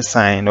minus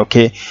sign.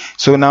 Okay.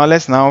 So now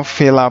let's now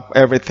fill up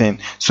everything.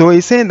 So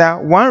he's saying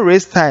that one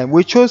raise time,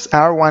 we chose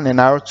R1 and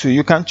R2.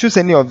 You can choose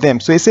any of them.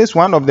 So it says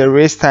one of the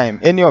raise time,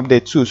 any of the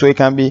two. So it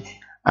can be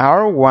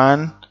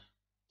R1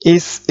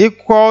 is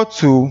equal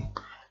to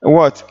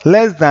what?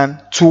 Less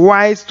than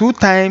twice, 2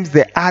 times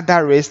the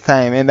other raise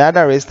time, and the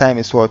other raise time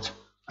is what?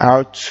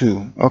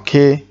 R2.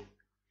 Okay,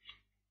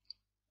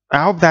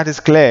 I hope that is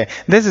clear.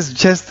 This is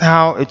just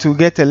how it will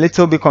get a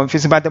little bit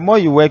confusing, but the more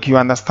you work, you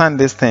understand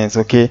these things.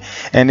 Okay,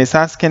 and it's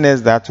asking us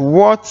that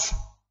what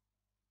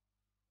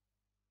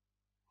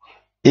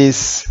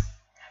is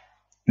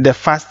the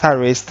faster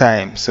raise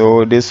time.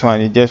 So this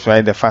one, you just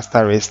write the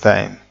faster raise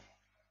time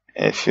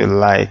if you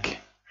like.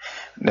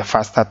 The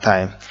faster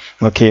time.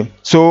 Okay,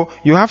 so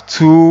you have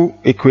 2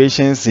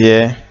 equations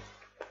here,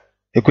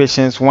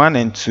 equations 1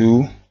 and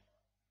 2.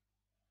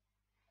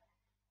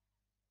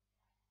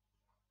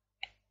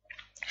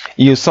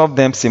 You solve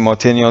them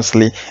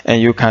simultaneously and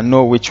you can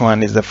know which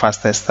one is the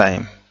fastest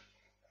time.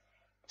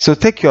 So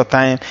take your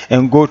time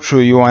and go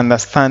through, you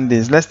understand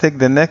this. Let's take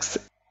the next.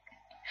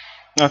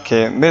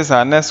 Okay, this is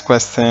our next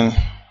question,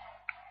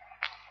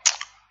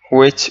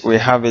 which we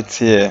have it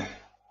here.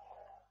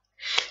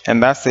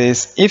 And that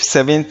says, if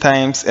 7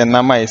 times a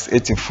number is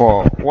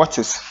 84, what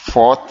is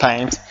 4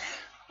 times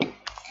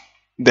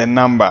the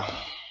number?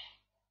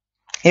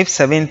 If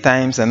 7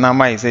 times a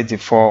number is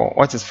 84,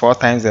 what is 4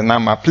 times the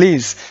number?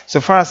 Please, so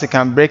far as you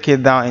can break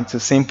it down into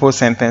simple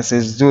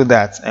sentences, do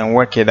that and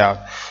work it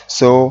out.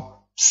 So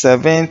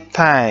 7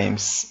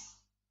 times.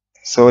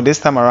 So this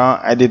time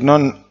around, I did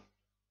not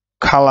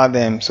color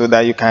them so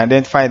that you can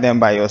identify them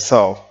by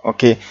yourself.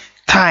 Okay,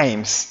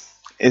 times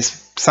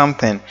is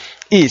something.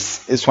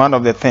 Is one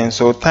of the things.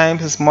 So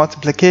times is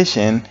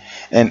multiplication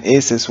and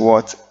is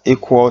what?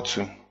 Equal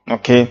to.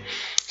 Okay,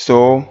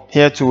 so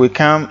here too we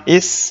come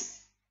is,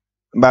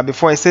 but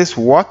before it says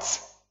what,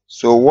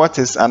 so what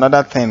is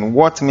another thing?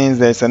 What means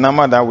there's a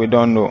number that we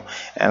don't know.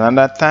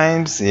 Another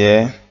times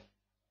here.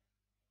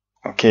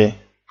 Okay,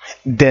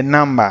 the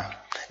number,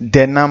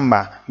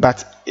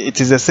 but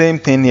it is the same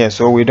thing here,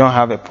 so we don't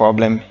have a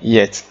problem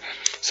yet.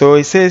 So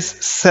it says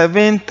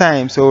 7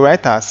 times, so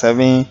write our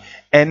 7,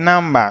 a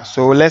number.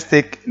 So let's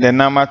take the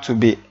number to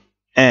be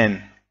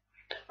n.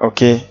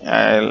 Okay,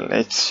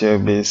 it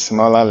should be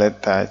smaller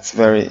letter. It's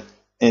very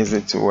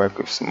easy to work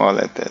with small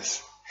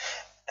letters.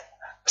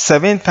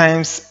 7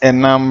 times a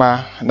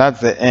number,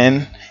 that's the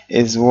n,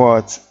 is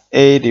what?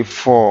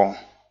 84.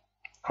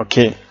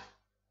 Okay,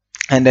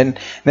 and then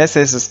next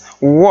is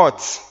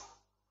what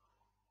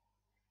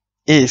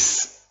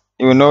is,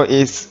 you know,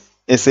 is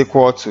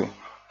equal to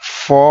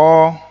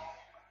 4,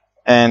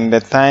 and the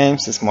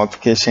times is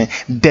multiplication.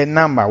 The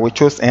number, we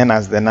chose n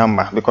as the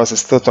number because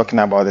it's still talking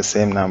about the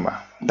same number.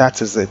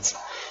 That is it.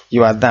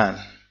 You are done.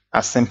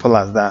 As simple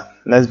as that.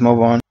 Let's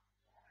move on.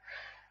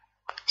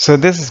 So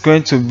this is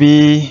going to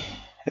be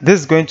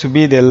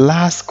the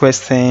last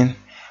question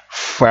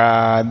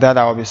that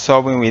I'll be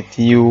solving with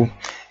you.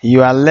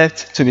 You are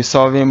left to be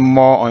solving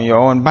more on your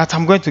own, but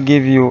I'm going to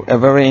give you a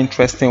very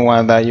interesting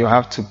one that you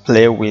have to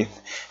play with.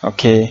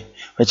 Okay,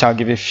 which I'll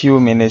give you a few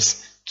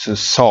minutes to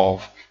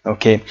solve.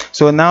 Okay,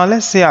 so now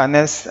let's see our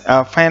next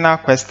final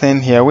question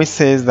here, which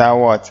says that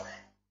what?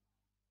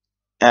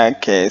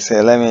 Okay,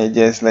 so let me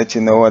just let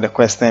you know what the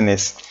question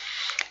is.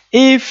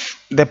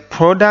 If the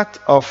product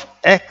of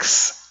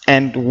x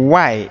and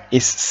y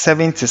is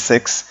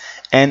 76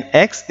 and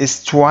x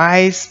is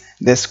twice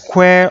the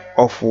square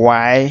of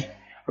y,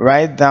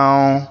 write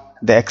down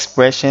the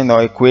expression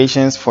or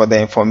equations for the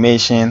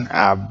information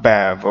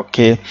above.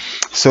 Okay,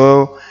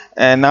 so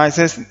and now it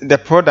says the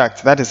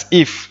product, that is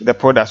if the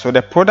product. So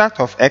the product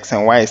of x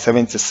and y is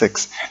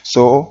 76.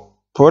 So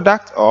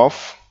product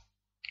of,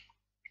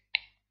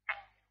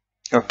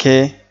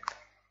 okay,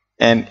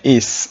 and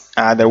is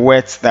are the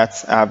words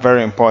that are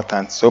very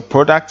important. So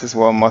product is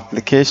what,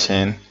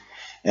 multiplication,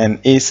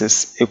 and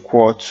is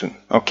equal to,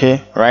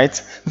 okay,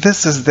 right?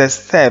 This is the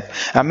step.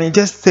 I mean,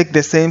 just take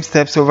the same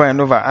steps over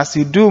and over. As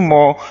you do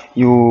more,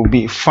 you'll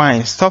be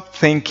fine. Stop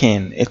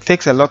thinking. It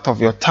takes a lot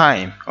of your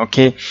time,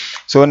 okay?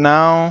 So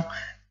now,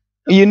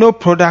 you know,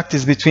 product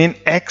is between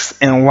x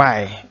and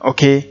y,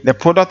 okay? The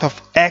product of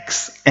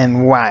x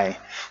and y.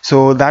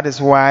 So that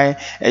is why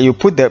you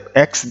put the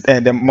x,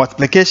 the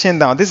multiplication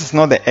down. This is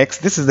not the x,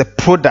 this is the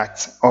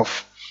product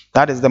of.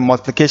 That is the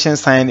multiplication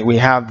sign we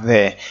have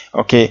there.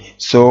 Okay,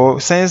 so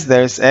since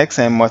there's x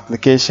and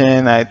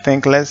multiplication, I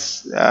think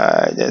let's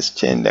just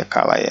change the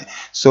color here.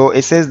 So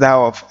it says that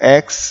of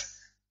x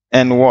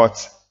and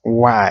what?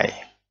 Y.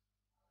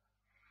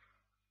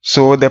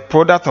 So the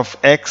product of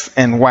x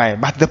and y,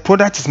 but the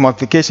product is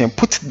multiplication.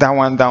 Put that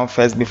one down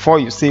first before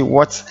you see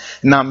what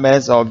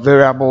numbers or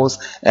variables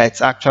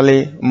it's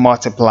actually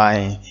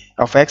multiplying.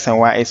 Of x and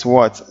y is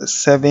what?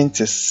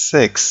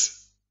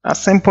 76.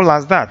 As simple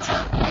as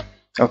that.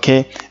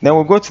 Okay, then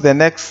we'll go to the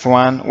next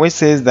one, which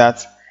says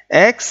that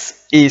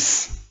x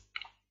is,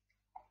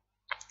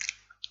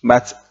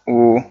 but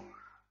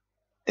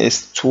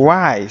is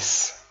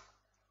twice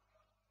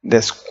the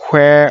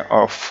square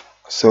of.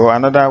 So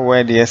another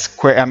word is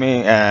square, I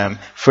mean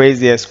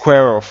phrase here,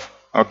 square of.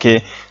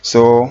 Okay,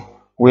 so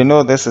we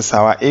know this is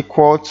our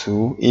equal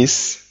to,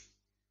 is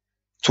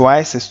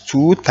twice is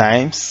 2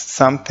 times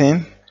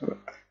something,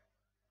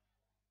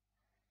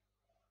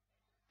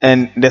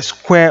 and the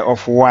square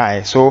of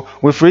y. So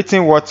we've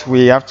written what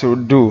we have to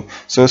do.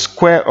 So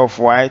square of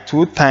y,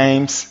 2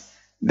 times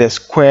the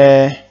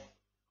square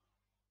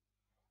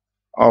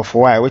of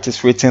y, which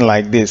is written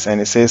like this, and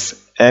it says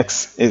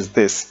x is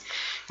this.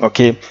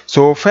 Okay,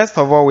 so first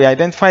of all, we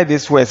identify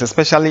these words,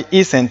 especially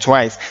is and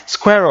twice.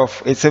 Square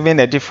of, it's even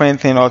a different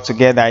thing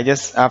altogether. I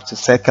just have to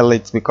circle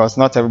it because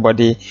not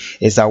everybody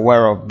is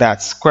aware of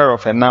that. Square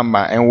of a number,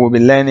 and we'll be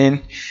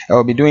learning,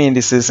 we'll be doing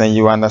indices, and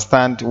you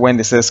understand when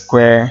this is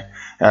square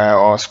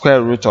or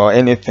square root or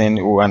anything,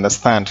 you will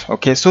understand.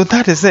 Okay, so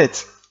that is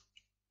it.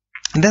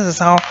 This is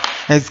how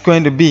it's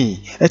going to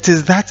be. It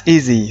is that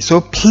easy.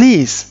 So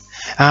please,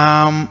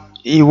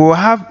 you will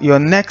have your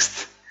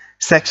next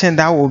section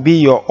that will be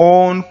your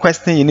own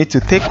question you need to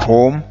take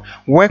home,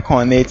 work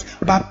on it,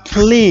 but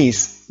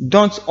please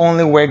don't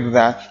only work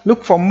that.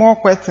 Look for more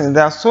questions.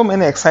 There are so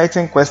many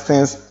exciting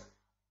questions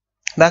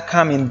that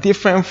come in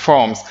different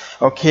forms.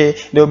 Okay,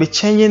 they'll be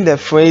changing the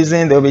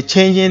phrasing, they'll be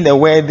changing the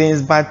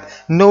wordings, but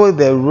know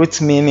the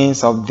root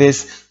meanings of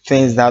these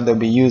things that they'll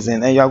be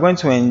using, and you're going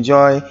to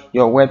enjoy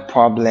your word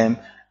problem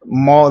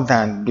more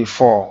than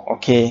before.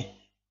 Okay,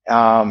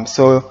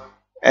 so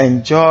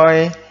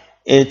enjoy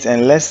it,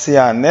 and let's see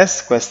our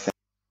next question.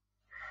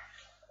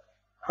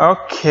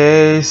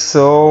 Okay,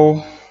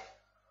 so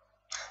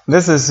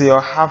this is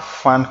your have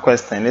fun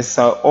question. It's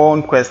our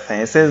own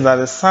question. It says that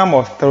the sum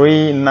of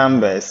 3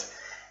 numbers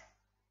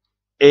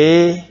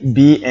A,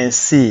 B, and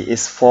C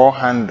is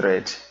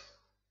 400.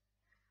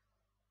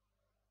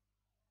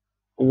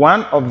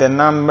 One of the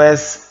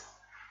numbers,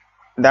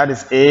 that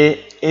is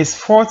A, is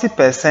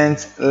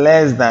 40%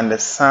 less than the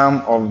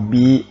sum of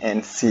B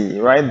and C.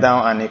 Write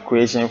down an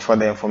equation for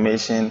the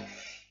information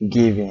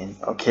given.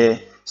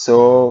 Okay,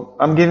 so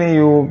I'm giving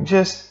you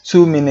just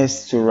 2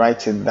 minutes to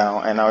write it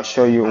down, and I'll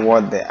show you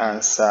what the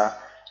answer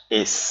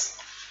is.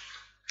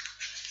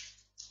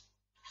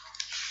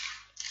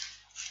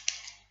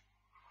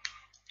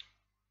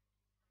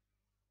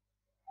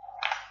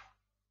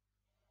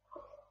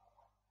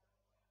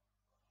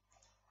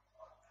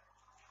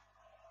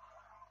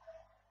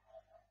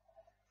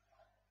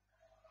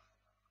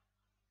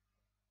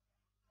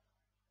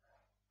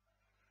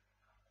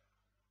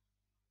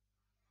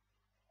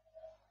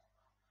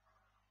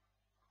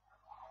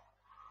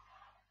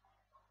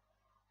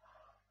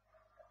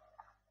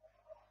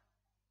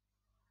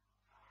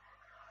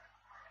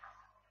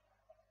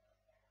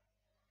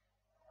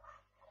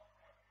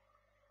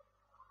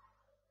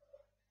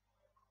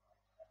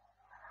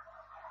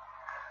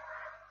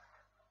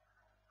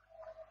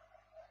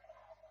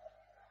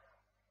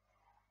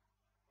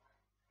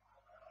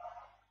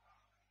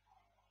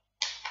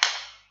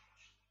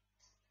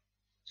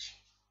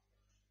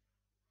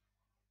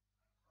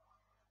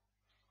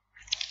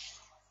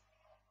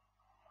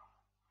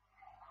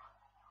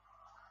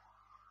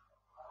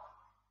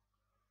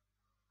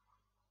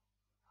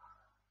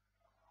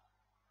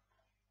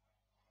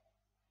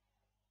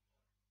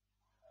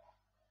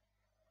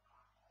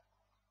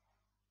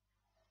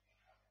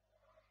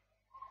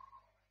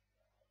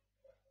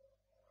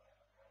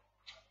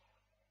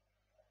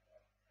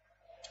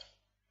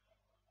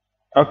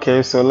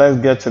 Okay, so let's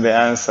get to the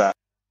answer.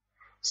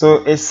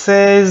 So it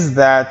says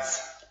that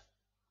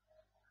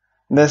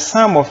the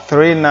sum of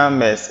 3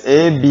 numbers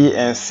A, B,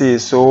 and C.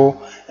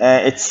 So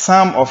it's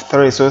sum of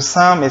 3. So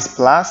sum is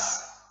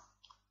plus.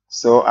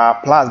 So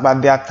plus,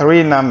 but there are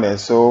 3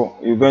 numbers. So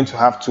you're going to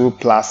have 2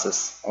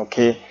 pluses.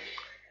 Okay.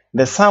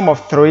 The sum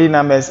of 3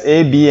 numbers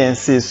A, B, and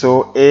C.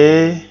 So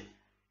A,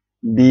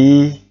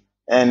 B,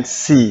 and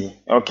C.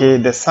 Okay.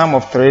 The sum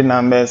of 3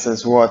 numbers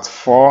is what?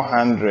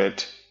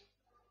 400.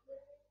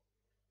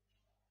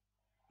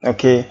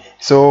 Okay,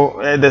 so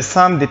the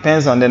sum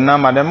depends on the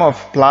number of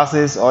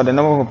pluses, or the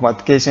number of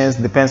multiplications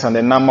depends on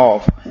the number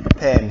of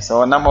terms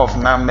or number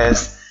of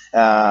numbers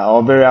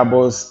or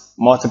variables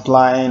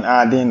multiplying,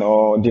 adding,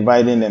 or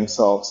dividing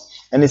themselves.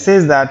 And it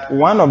says that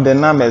one of the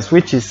numbers,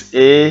 which is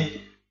A,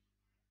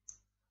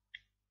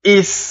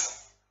 is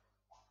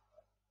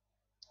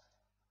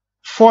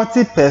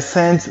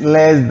 40%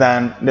 less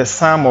than the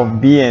sum of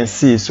B and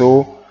C.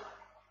 So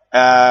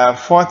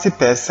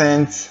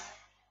 40%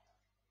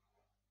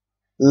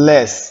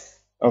 less.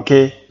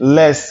 Okay,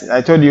 less.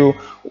 I told you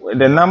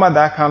the number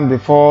that comes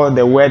before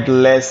the word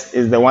less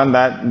is the one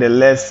that the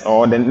less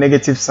or the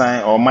negative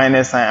sign or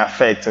minus sign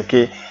affects.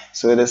 Okay,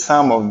 so the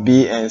sum of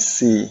B and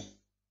C.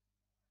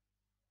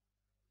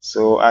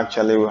 So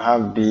actually we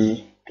have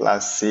B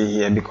plus C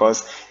here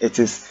because it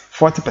is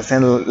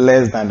 40%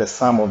 less than the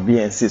sum of B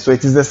and C. So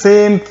it is the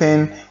same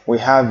thing we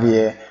have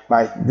here,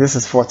 but this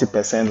is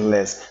 40%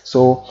 less.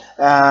 So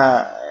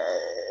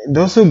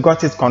those who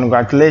got it,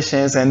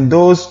 congratulations, and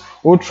those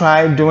who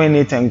tried doing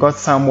it and got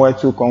somewhere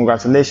too,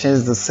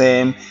 congratulations the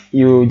same.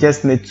 You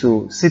just need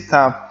to sit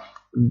up,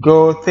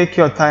 go take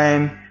your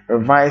time,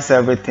 revise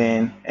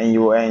everything, and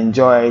you will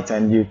enjoy it,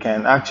 and you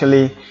can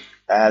actually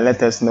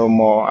let us know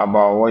more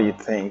about what you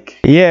think.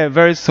 Yeah,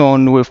 very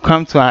soon we've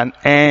come to an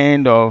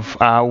end of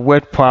our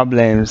word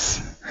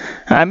problems.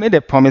 I made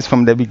a promise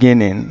from the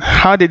beginning.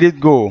 How did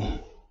it go?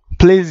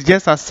 Please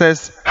just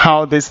assess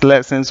how these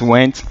lessons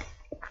went,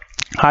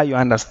 how you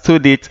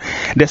understood it,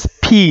 the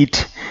speed.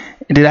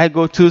 Did I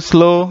go too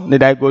slow?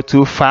 Did I go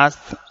too fast?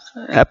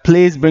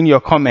 Please bring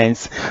your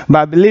comments.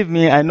 But believe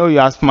me, I know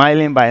you are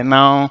smiling by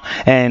now,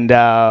 and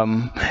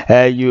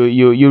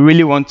you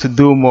really want to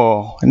do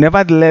more.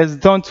 Nevertheless,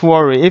 don't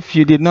worry. If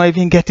you did not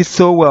even get it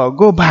so well,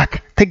 go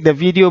back, take the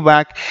video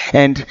back,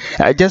 and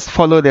just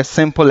follow the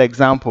simple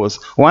examples.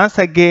 Once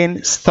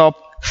again, stop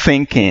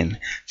thinking.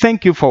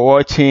 Thank you for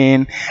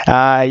watching.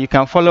 You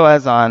can follow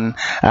us on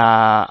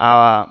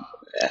our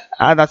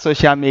other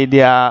social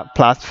media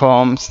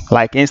platforms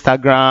like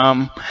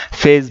Instagram,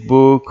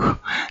 Facebook,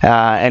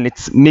 and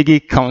it's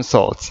Miggy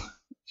Consult.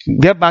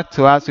 Get back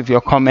to us with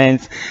your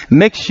comments.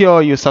 Make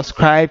sure you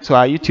subscribe to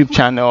our YouTube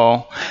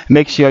channel.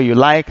 Make sure you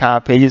like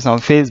our pages on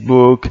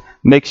Facebook.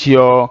 Make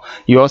sure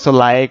you also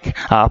like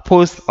our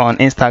posts on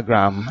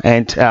Instagram,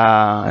 and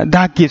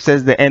that gives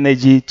us the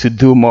energy to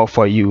do more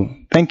for you.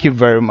 Thank you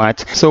very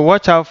much. So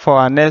watch out for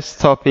our next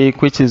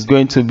topic, which is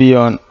going to be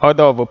on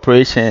order of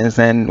operations,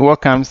 and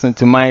what comes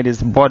into mind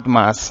is board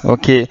mass.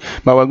 Okay,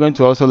 but we're going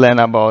to also learn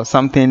about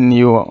something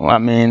new. I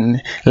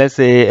mean, let's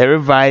say a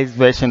revised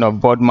version of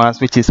board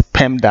mass, which is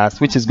PEMDAS,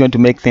 which is going to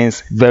make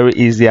things very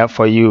easier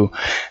for you.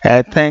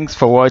 Thanks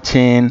for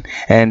watching,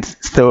 and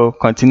still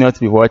continue to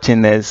be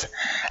watching this.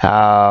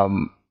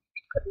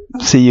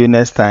 See you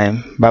next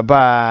time. Bye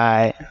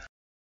bye.